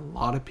marketing. A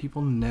lot of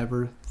people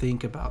never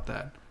think about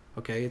that.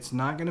 Okay, it's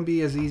not going to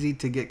be as easy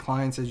to get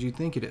clients as you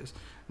think it is.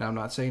 Now, I'm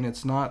not saying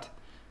it's not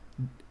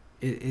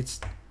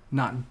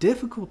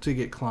difficult to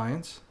get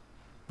clients,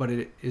 but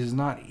it is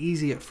not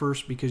easy at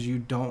first because you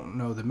don't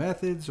know the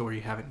methods or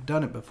you haven't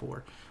done it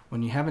before.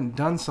 When you haven't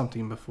done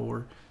something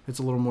before, it's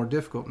a little more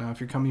difficult. Now,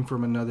 if you're coming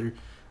from another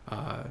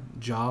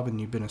job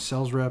and you've been a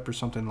sales rep or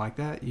something like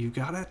that, you've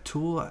got a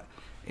tool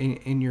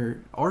in your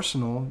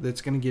arsenal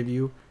that's going to give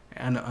you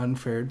an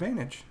unfair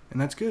advantage.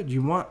 And that's good.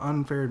 You want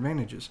unfair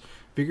advantages.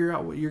 Figure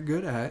out what you're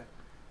good at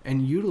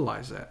and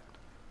utilize that.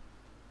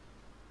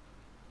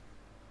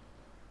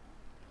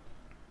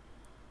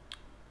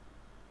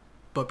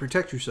 But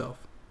protect yourself.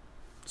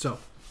 So,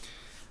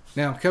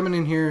 now coming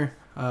in here,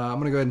 I'm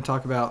going to go ahead and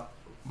talk about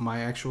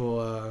my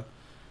actual,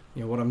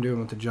 what I'm doing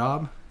with the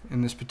job.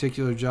 In this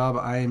particular job,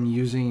 I am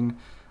using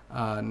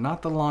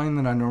not the line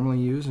that I normally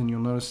use, and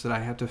you'll notice that I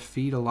have to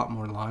feed a lot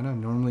more line. I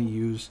normally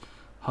use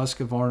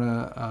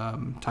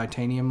Husqvarna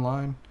titanium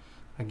line.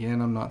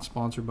 Again, I'm not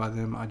sponsored by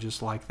them. I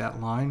just like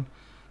that line.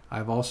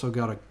 I've also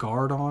got a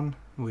guard on,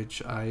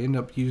 which I end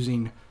up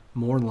using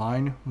more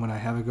line when I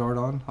have a guard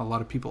on. A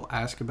lot of people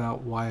ask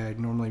about why I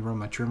normally run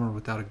my trimmer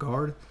without a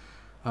guard.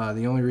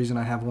 The only reason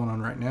I have one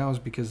on right now is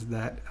because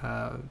that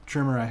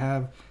trimmer I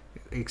have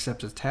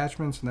accepts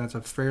attachments, and that's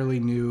a fairly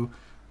new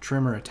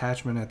trimmer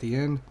attachment at the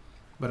end.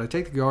 But I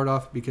take the guard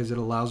off because it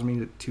allows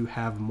me to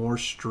have more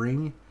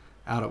string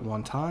out at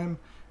one time,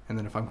 and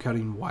then if I'm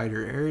cutting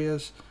wider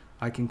areas,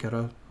 I can cut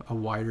a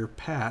wider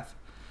path.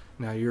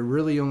 Now, you're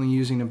really only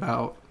using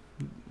about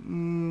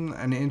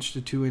an inch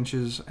to 2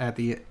 inches at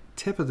the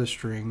tip of the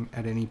string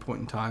at any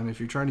point in time. If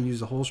you're trying to use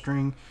the whole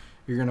string,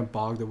 you're going to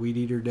bog the weed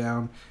eater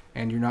down,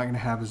 and you're not going to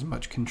have as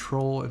much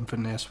control and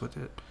finesse with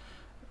it.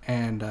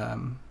 And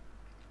I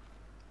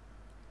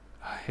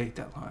hate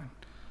that line.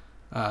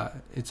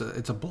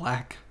 It's a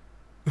black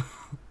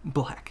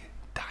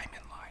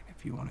diamond line,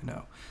 if you want to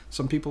know.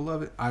 Some people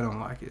love it. I don't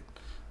like it.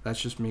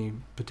 That's just me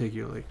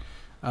particularly.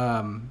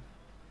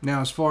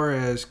 Now, as far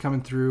as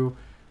coming through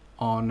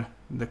on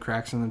the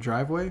cracks in the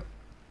driveway.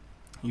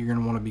 You're going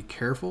to want to be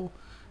careful.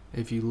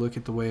 If you look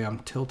at the way I'm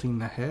tilting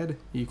the head,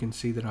 you can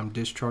see that I'm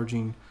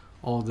discharging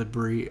all the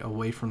debris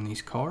away from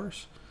these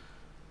cars.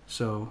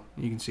 So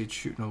you can see it's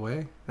shooting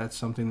away. That's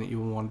something that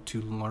you'll want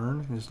to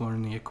learn, is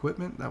learn the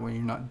equipment. That way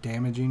you're not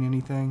damaging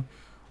anything.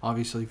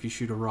 Obviously, if you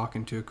shoot a rock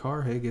into a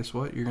car, hey, guess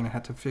what? You're going to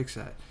have to fix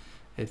that.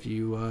 If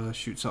you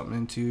shoot something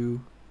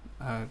into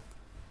a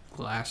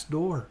glass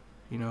door,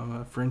 you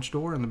know, a French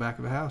door in the back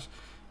of a house,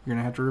 you're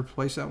going to have to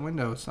replace that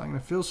window. It's not going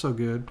to feel so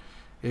good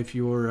if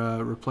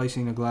you're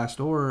replacing a glass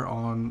door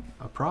on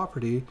a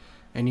property,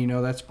 and you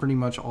know that's pretty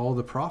much all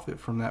the profit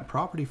from that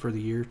property for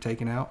the year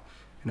taken out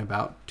in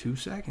about 2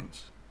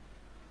 seconds.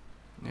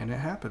 And it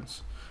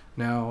happens.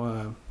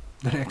 Now,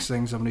 the next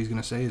thing somebody's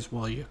going to say is,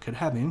 well, you could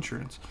have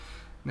insurance.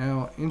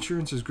 Now,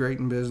 insurance is great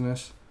in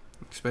business,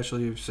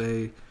 especially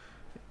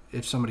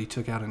if somebody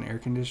took out an air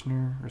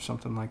conditioner or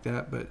something like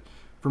that. But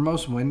for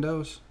most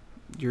windows,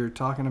 you're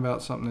talking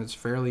about something that's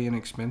fairly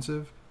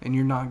inexpensive, and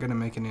you're not going to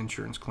make an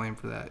insurance claim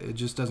for that. It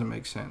just doesn't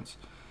make sense.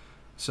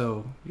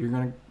 So you're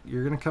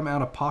gonna come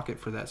out of pocket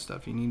for that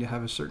stuff. You need to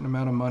have a certain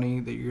amount of money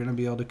that you're going to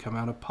be able to come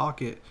out of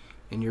pocket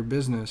in your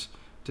business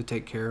to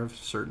take care of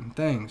certain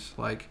things,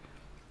 like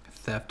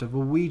theft of a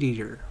weed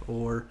eater,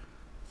 or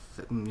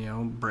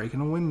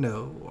breaking a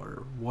window,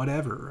 or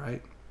whatever,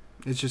 right?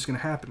 It's just going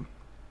to happen.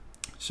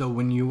 So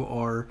when you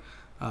are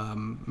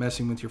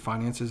messing with your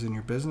finances in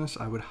your business,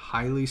 I would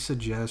highly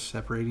suggest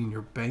separating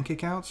your bank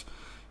accounts,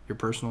 your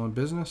personal and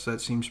business.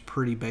 That seems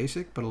pretty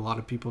basic, but a lot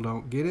of people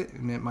don't get it,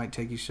 and it might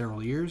take you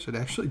several years. It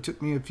actually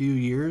took me a few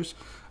years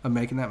of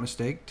making that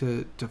mistake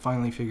to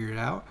finally figure it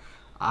out.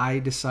 I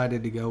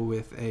decided to go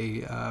with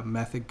a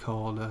method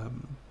called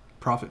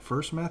Profit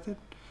First method.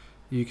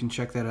 You can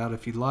check that out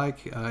if you'd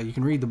like. You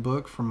can read the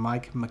book from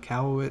Mike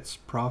Makowitz,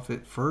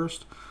 Profit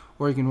First,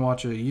 or you can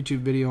watch a YouTube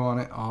video on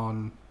it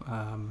on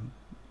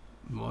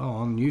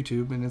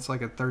YouTube, and it's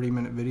like a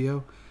 30-minute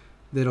video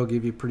that'll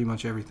give you pretty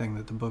much everything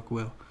that the book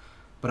will.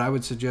 But I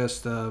would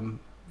suggest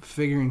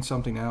figuring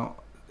something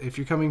out. If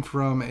you're coming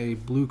from a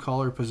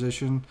blue-collar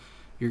position,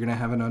 you're going to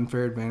have an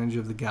unfair advantage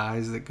of the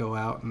guys that go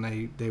out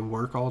and they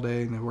work all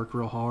day and they work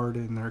real hard,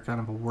 and they're kind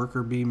of a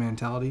worker bee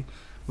mentality,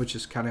 which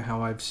is kind of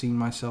how I've seen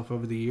myself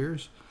over the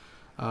years.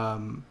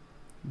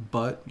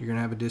 But you're going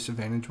to have a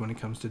disadvantage when it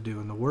comes to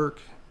doing the work,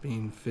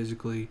 being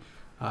physically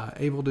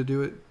able to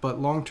do it. But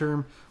long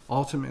term,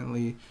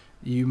 ultimately,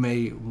 you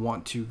may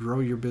want to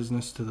grow your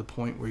business to the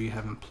point where you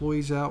have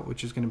employees out,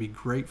 which is going to be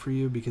great for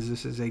you, because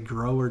this is a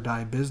grow or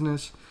die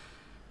business.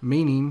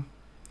 Meaning,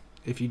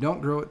 if you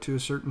don't grow it to a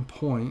certain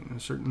point, a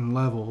certain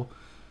level,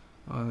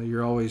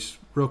 you're always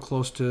real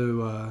close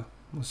to,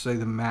 let's say,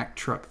 the Mack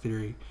truck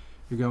theory.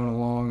 You're going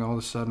along, all of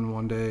a sudden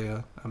one day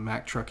a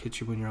Mack truck hits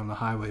you when you're on the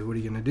highway. What are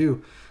you going to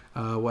do?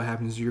 What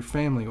happens to your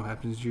family? What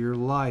happens to your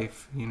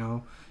life? You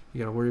know, you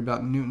got to worry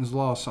about Newton's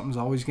law. Something's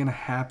always going to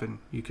happen.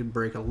 You could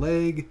break a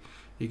leg.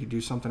 You could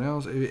do something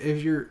else.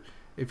 If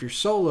you're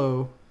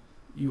solo,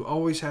 you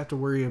always have to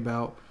worry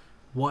about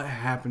what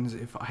happens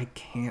if I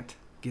can't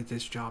get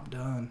this job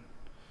done.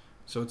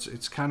 So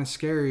it's kind of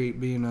scary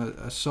being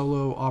a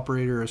solo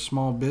operator, a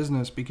small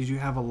business, because you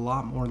have a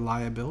lot more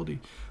liability,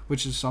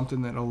 which is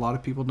something that a lot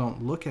of people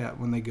don't look at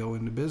when they go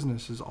into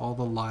business, is all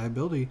the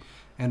liability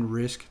and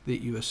risk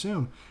that you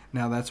assume.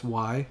 Now, that's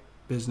why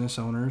business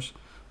owners,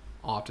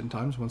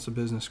 oftentimes, once the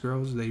business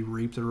grows, they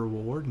reap the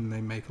reward and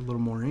they make a little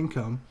more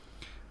income.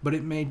 But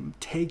it may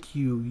take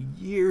you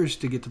years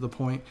to get to the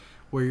point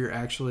where you're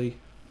actually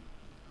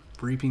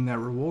reaping that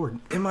reward.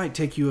 It might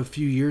take you a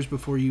few years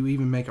before you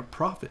even make a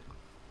profit,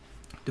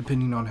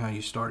 depending on how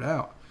you start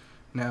out.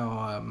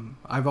 Now,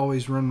 I've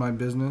always run my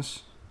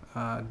business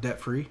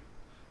debt-free.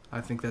 I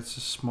think that's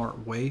a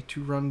smart way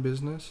to run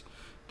business,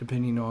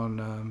 depending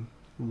on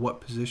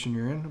what position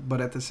you're in. But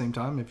at the same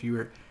time, if you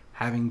are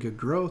having good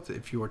growth,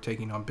 if you are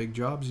taking on big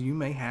jobs, you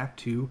may have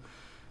to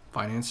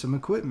finance some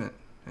equipment.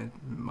 It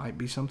might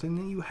be something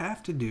that you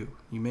have to do.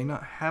 You may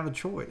not have a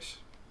choice.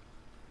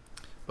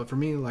 But for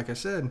me, like I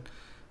said,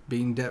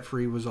 being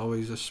debt-free was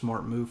always a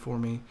smart move for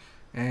me.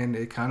 And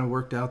it kind of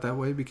worked out that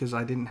way because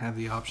I didn't have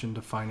the option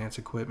to finance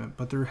equipment.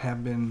 But there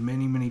have been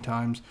many, many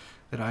times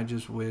that I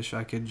just wish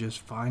I could just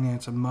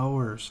finance a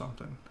mower or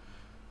something.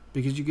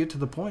 Because you get to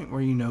the point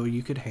where you know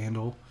you could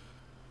handle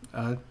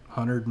a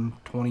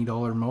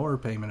 $120 mower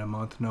payment a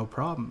month, no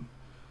problem.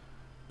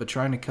 But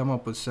trying to come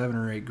up with $7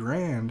 or $8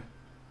 grand,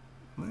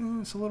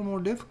 it's a little more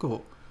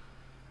difficult.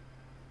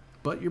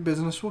 But your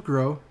business will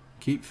grow.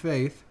 Keep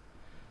faith.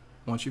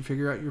 Once you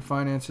figure out your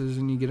finances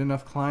and you get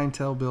enough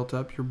clientele built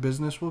up, your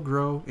business will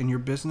grow and your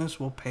business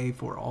will pay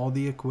for all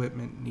the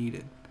equipment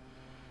needed.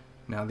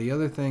 Now, the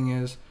other thing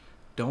is,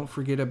 don't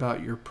forget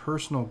about your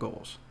personal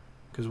goals,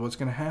 because what's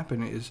going to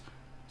happen is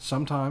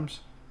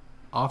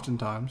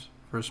oftentimes,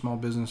 for a small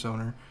business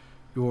owner,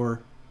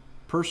 your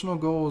personal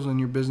goals and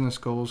your business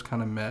goals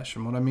kind of mesh.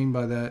 And what I mean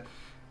by that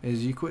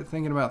is you quit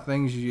thinking about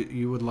things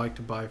you would like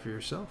to buy for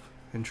yourself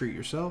and treat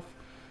yourself.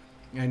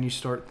 and you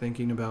start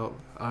thinking about,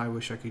 I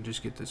wish I could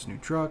just get this new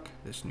truck,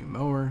 this new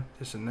mower,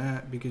 this and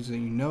that, because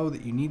then you know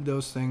that you need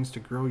those things to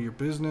grow your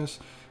business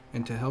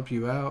and to help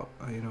you out.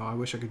 You know, I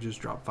wish I could just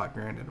drop $5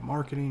 grand into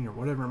marketing or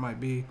whatever it might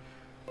be.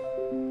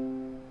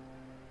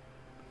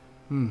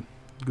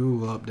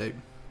 Google update.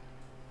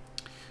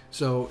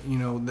 So, you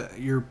know,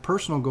 your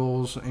personal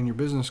goals and your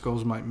business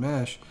goals might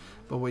mesh,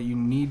 but what you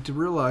need to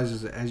realize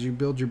is that as you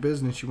build your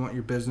business, you want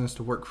your business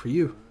to work for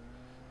you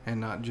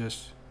and not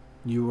just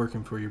you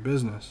working for your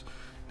business.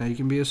 Now, you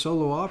can be a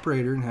solo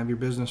operator and have your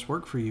business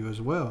work for you as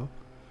well,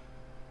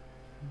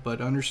 but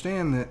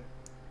understand that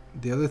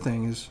the other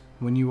thing is,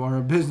 when you are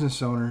a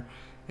business owner,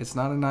 it's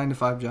not a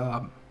 9-to-5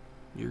 job.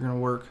 You're going to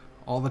work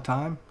all the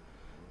time.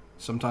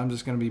 Sometimes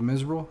it's going to be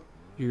miserable.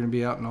 You're going to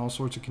be out in all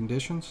sorts of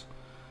conditions.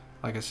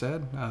 Like I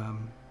said,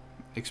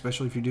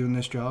 especially if you're doing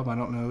this job, I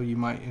don't know, you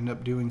might end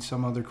up doing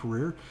some other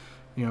career.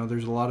 You know,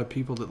 there's a lot of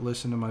people that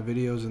listen to my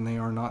videos and they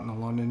are not in the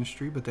lawn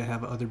industry, but they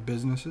have other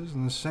businesses,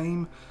 and the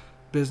same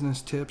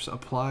business tips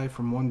apply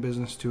from one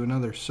business to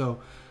another. So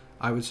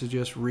I would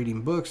suggest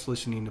reading books,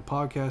 listening to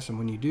podcasts, and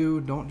when you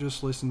do, don't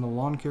just listen to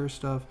lawn care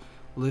stuff.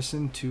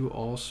 Listen to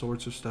all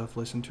sorts of stuff.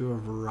 Listen to a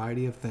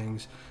variety of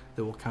things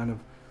that will kind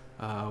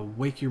of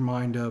wake your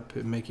mind up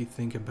and make you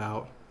think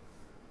about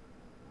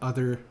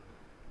other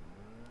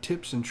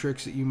tips and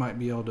tricks that you might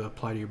be able to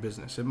apply to your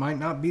business. It might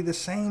not be the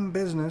same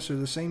business or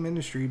the same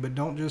industry, but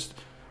don't just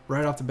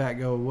right off the bat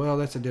go, well,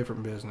 that's a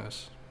different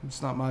business.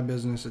 It's not my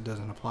business. It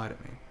doesn't apply to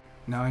me.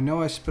 Now, I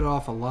know I spit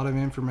off a lot of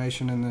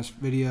information in this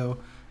video,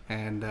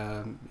 and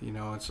you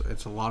know,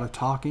 it's a lot of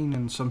talking,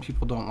 and some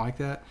people don't like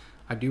that.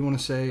 I do want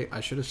to say, I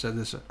should have said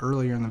this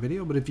earlier in the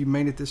video, but if you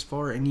made it this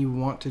far and you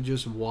want to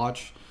just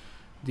watch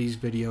these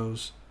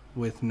videos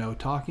with no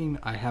talking,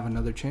 I have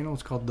another channel.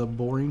 It's called The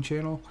Boring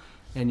Channel,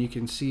 and you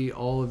can see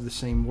all of the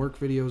same work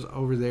videos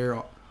over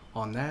there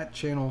on that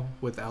channel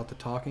without the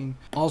talking.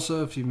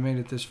 Also, if you've made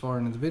it this far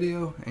into the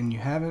video and you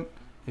haven't,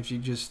 if you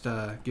just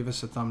give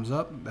us a thumbs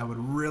up, that would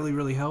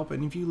really help.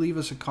 And if you leave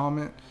us a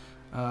comment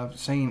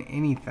saying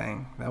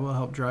anything, that will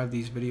help drive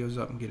these videos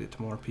up and get it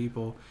to more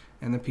people,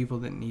 and the people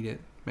that need it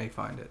may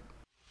find it.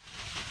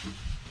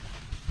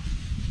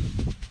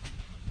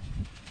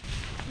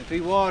 If he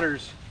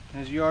waters,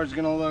 his yard's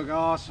gonna look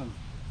awesome.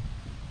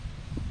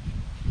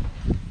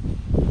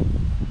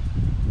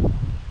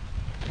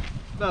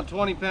 About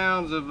 20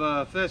 pounds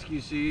of fescue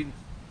seed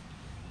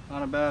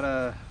on about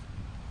a,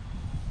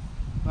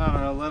 I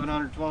don't know,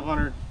 1,100,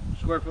 1,200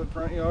 square foot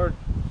front yard.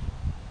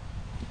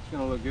 It's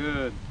gonna look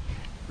good,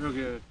 real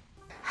good.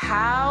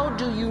 How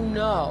do you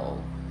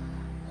know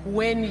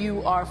when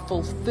you are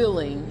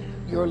fulfilling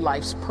your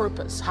life's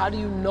purpose? How do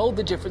you know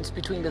the difference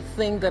between the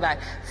thing that I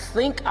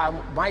think I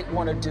might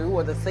want to do,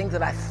 or the thing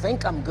that I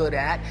think I'm good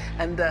at,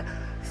 and the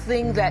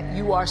thing that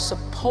you are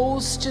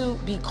supposed to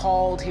be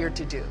called here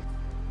to do?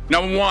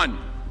 Number one,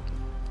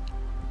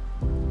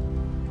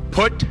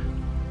 put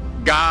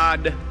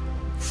God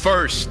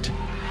first.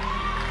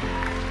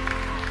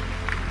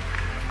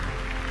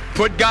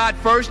 Put God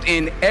first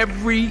in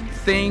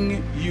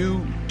everything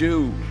you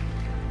do.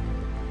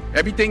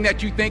 Everything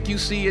that you think you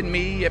see in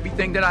me,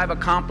 everything that I've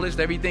accomplished,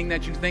 everything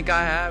that you think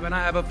I have, and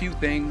I have a few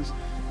things,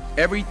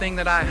 everything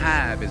that I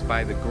have is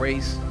by the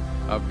grace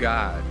of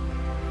God.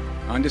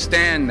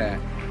 Understand that.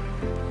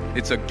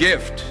 It's a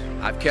gift.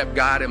 I've kept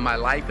God in my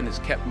life, and it's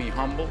kept me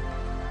humble.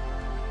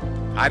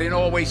 I didn't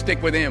always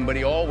stick with him, but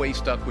he always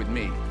stuck with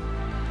me.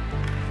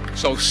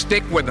 So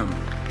stick with him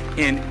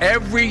in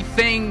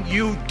everything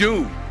you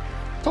do.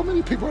 So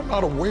many people are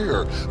not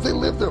aware. They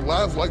live their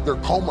lives like they're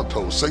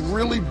comatose. They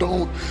really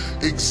don't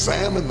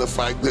examine the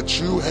fact that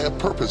you have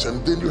purpose.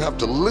 And then you have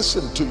to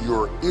listen to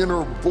your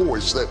inner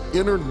voice, that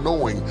inner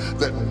knowing,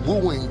 that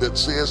wooing that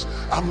says,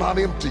 I'm not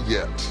empty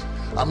yet.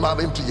 I'm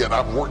not empty yet.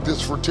 I've worked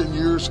this for 10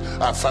 years.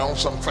 I found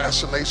some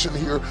fascination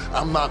here.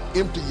 I'm not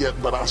empty yet,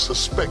 but I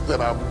suspect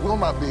that I will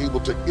not be able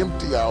to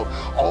empty out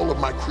all of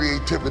my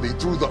creativity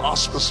through the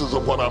auspices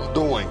of what I'm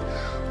doing.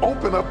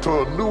 Open up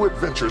to a new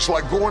adventure. It's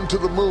like going to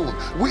the moon.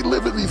 We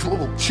live in these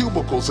little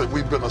cubicles that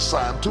we've been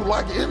assigned to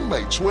like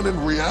inmates, when in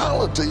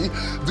reality,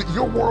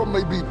 your world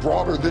may be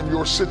broader than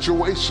your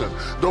situation.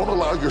 Don't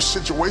allow your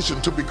situation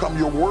to become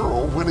your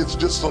world when it's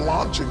just a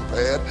launching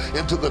pad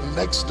into the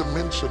next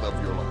dimension of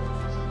your life.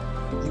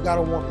 You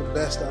gotta want the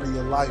best out of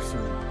your life,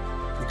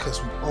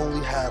 because we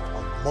only have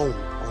a moment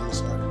on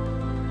this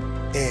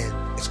earth. And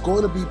it's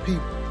going to be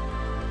people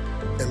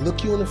that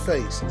look you in the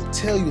face and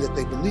tell you that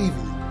they believe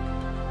in you.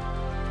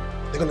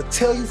 They're going to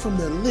tell you from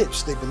their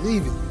lips they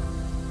believe in you.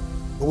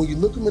 But when you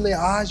look them in their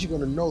eyes, you're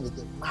going to know that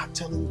they're not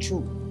telling the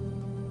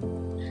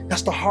truth.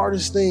 That's the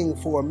hardest thing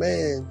for a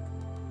man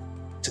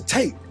to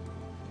take.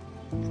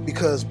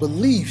 Because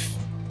belief,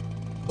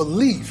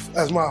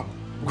 as my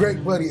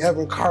great buddy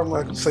Evan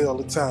Carmichael say all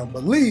the time,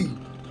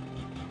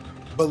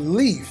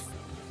 belief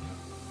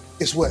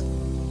is what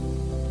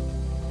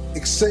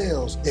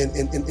excels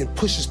and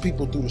pushes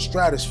people through the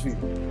stratosphere.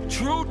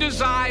 True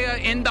desire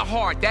in the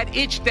heart, that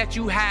itch that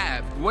you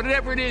have,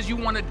 whatever it is you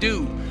want to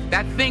do,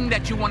 that thing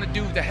that you want to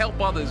do to help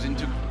others and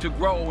to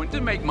grow and to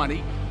make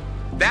money,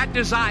 That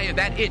desire,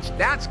 that itch,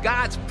 that's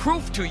God's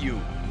proof to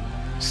you,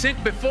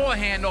 sent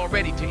beforehand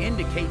already to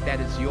indicate that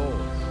it's yours.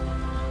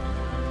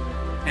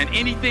 And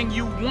anything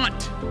you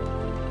want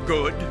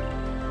good,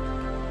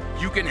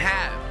 you can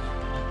have.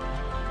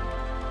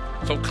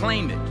 So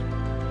claim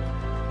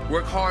it.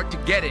 Work hard to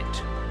get it.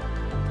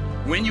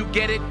 When you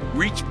get it,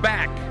 reach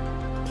back.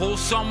 Pull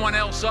someone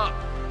else up.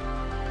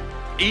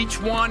 Each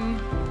one,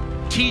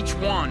 teach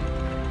one.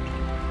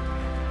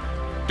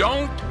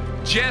 Don't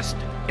just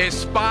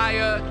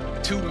aspire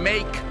to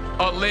make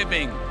a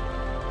living.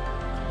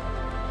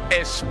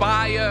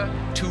 Aspire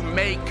to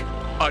make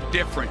a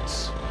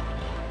difference.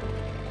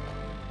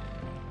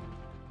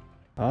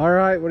 All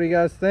right, what do you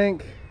guys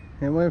think?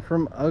 It went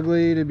from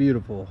ugly to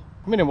beautiful.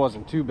 I mean, it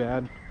wasn't too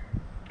bad.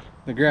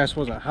 The grass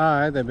wasn't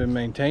high. They've been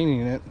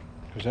maintaining it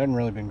because it hadn't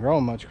really been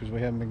growing much because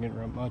we haven't been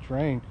getting much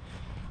rain.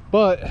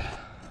 But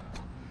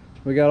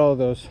we got all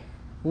those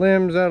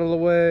limbs out of the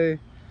way.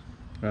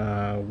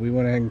 We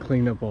went ahead and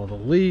cleaned up all the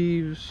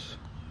leaves,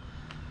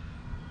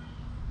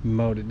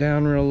 mowed it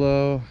down real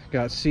low,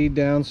 got seed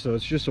down, so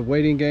it's just a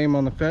waiting game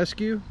on the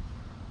fescue.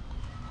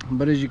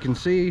 But as you can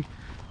see,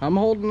 I'm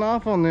holding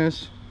off on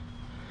this.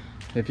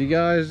 If you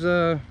guys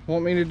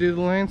want me to do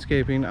the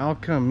landscaping, I'll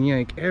come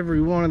yank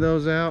every one of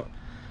those out,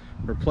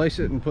 replace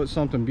it and put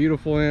something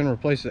beautiful in,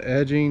 replace the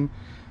edging,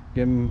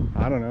 give them,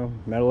 I don't know,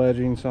 metal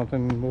edging,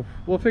 something.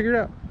 We'll figure it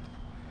out.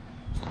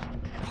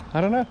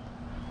 I don't know.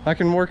 I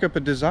can work up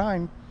a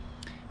design,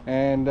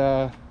 and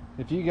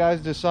if you guys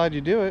decide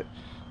to do it,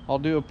 I'll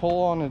do a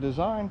poll on a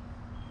design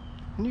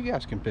and you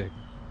guys can pick.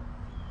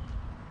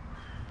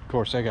 Of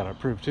course, I gotta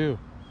approve too,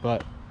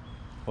 but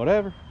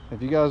whatever.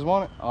 If you guys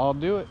want it, I'll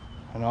do it,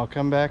 and I'll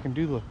come back and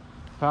do the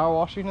power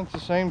washing at the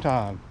same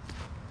time.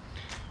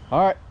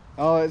 All right,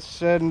 all that's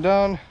said and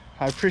done,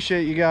 I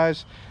appreciate you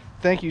guys.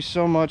 Thank you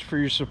so much for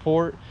your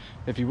support.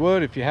 If you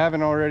would, if you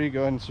haven't already,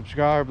 go ahead and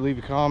subscribe, leave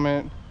a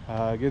comment,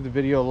 give the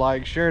video a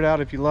like, share it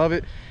out if you love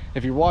it.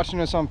 If you're watching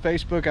us on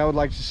Facebook, I would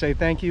like to say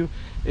thank you.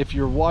 If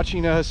you're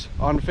watching us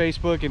on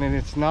Facebook and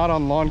it's not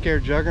on Lawn Care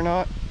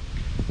Juggernaut,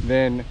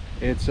 then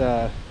it's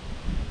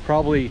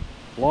probably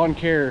Lawn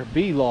Care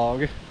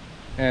Vlog,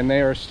 and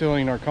they are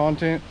stealing our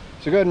content.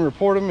 So go ahead and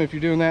report him if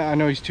you're doing that. I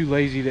know he's too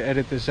lazy to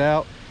edit this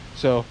out,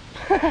 so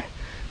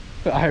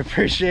I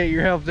appreciate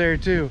your help there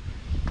too.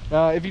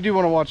 If you do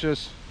want to watch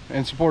us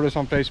and support us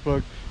on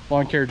Facebook,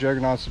 Lawn Care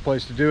Juggernaut's the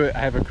place to do it. I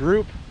have a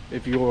group.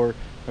 If you're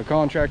a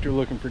contractor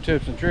looking for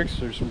tips and tricks,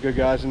 there's some good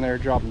guys in there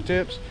dropping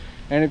tips.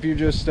 And if you're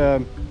just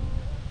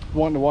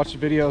wanting to watch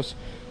the videos,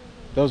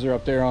 those are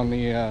up there on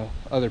the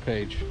other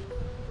page.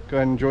 Go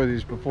ahead and enjoy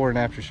these before and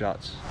after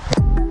shots.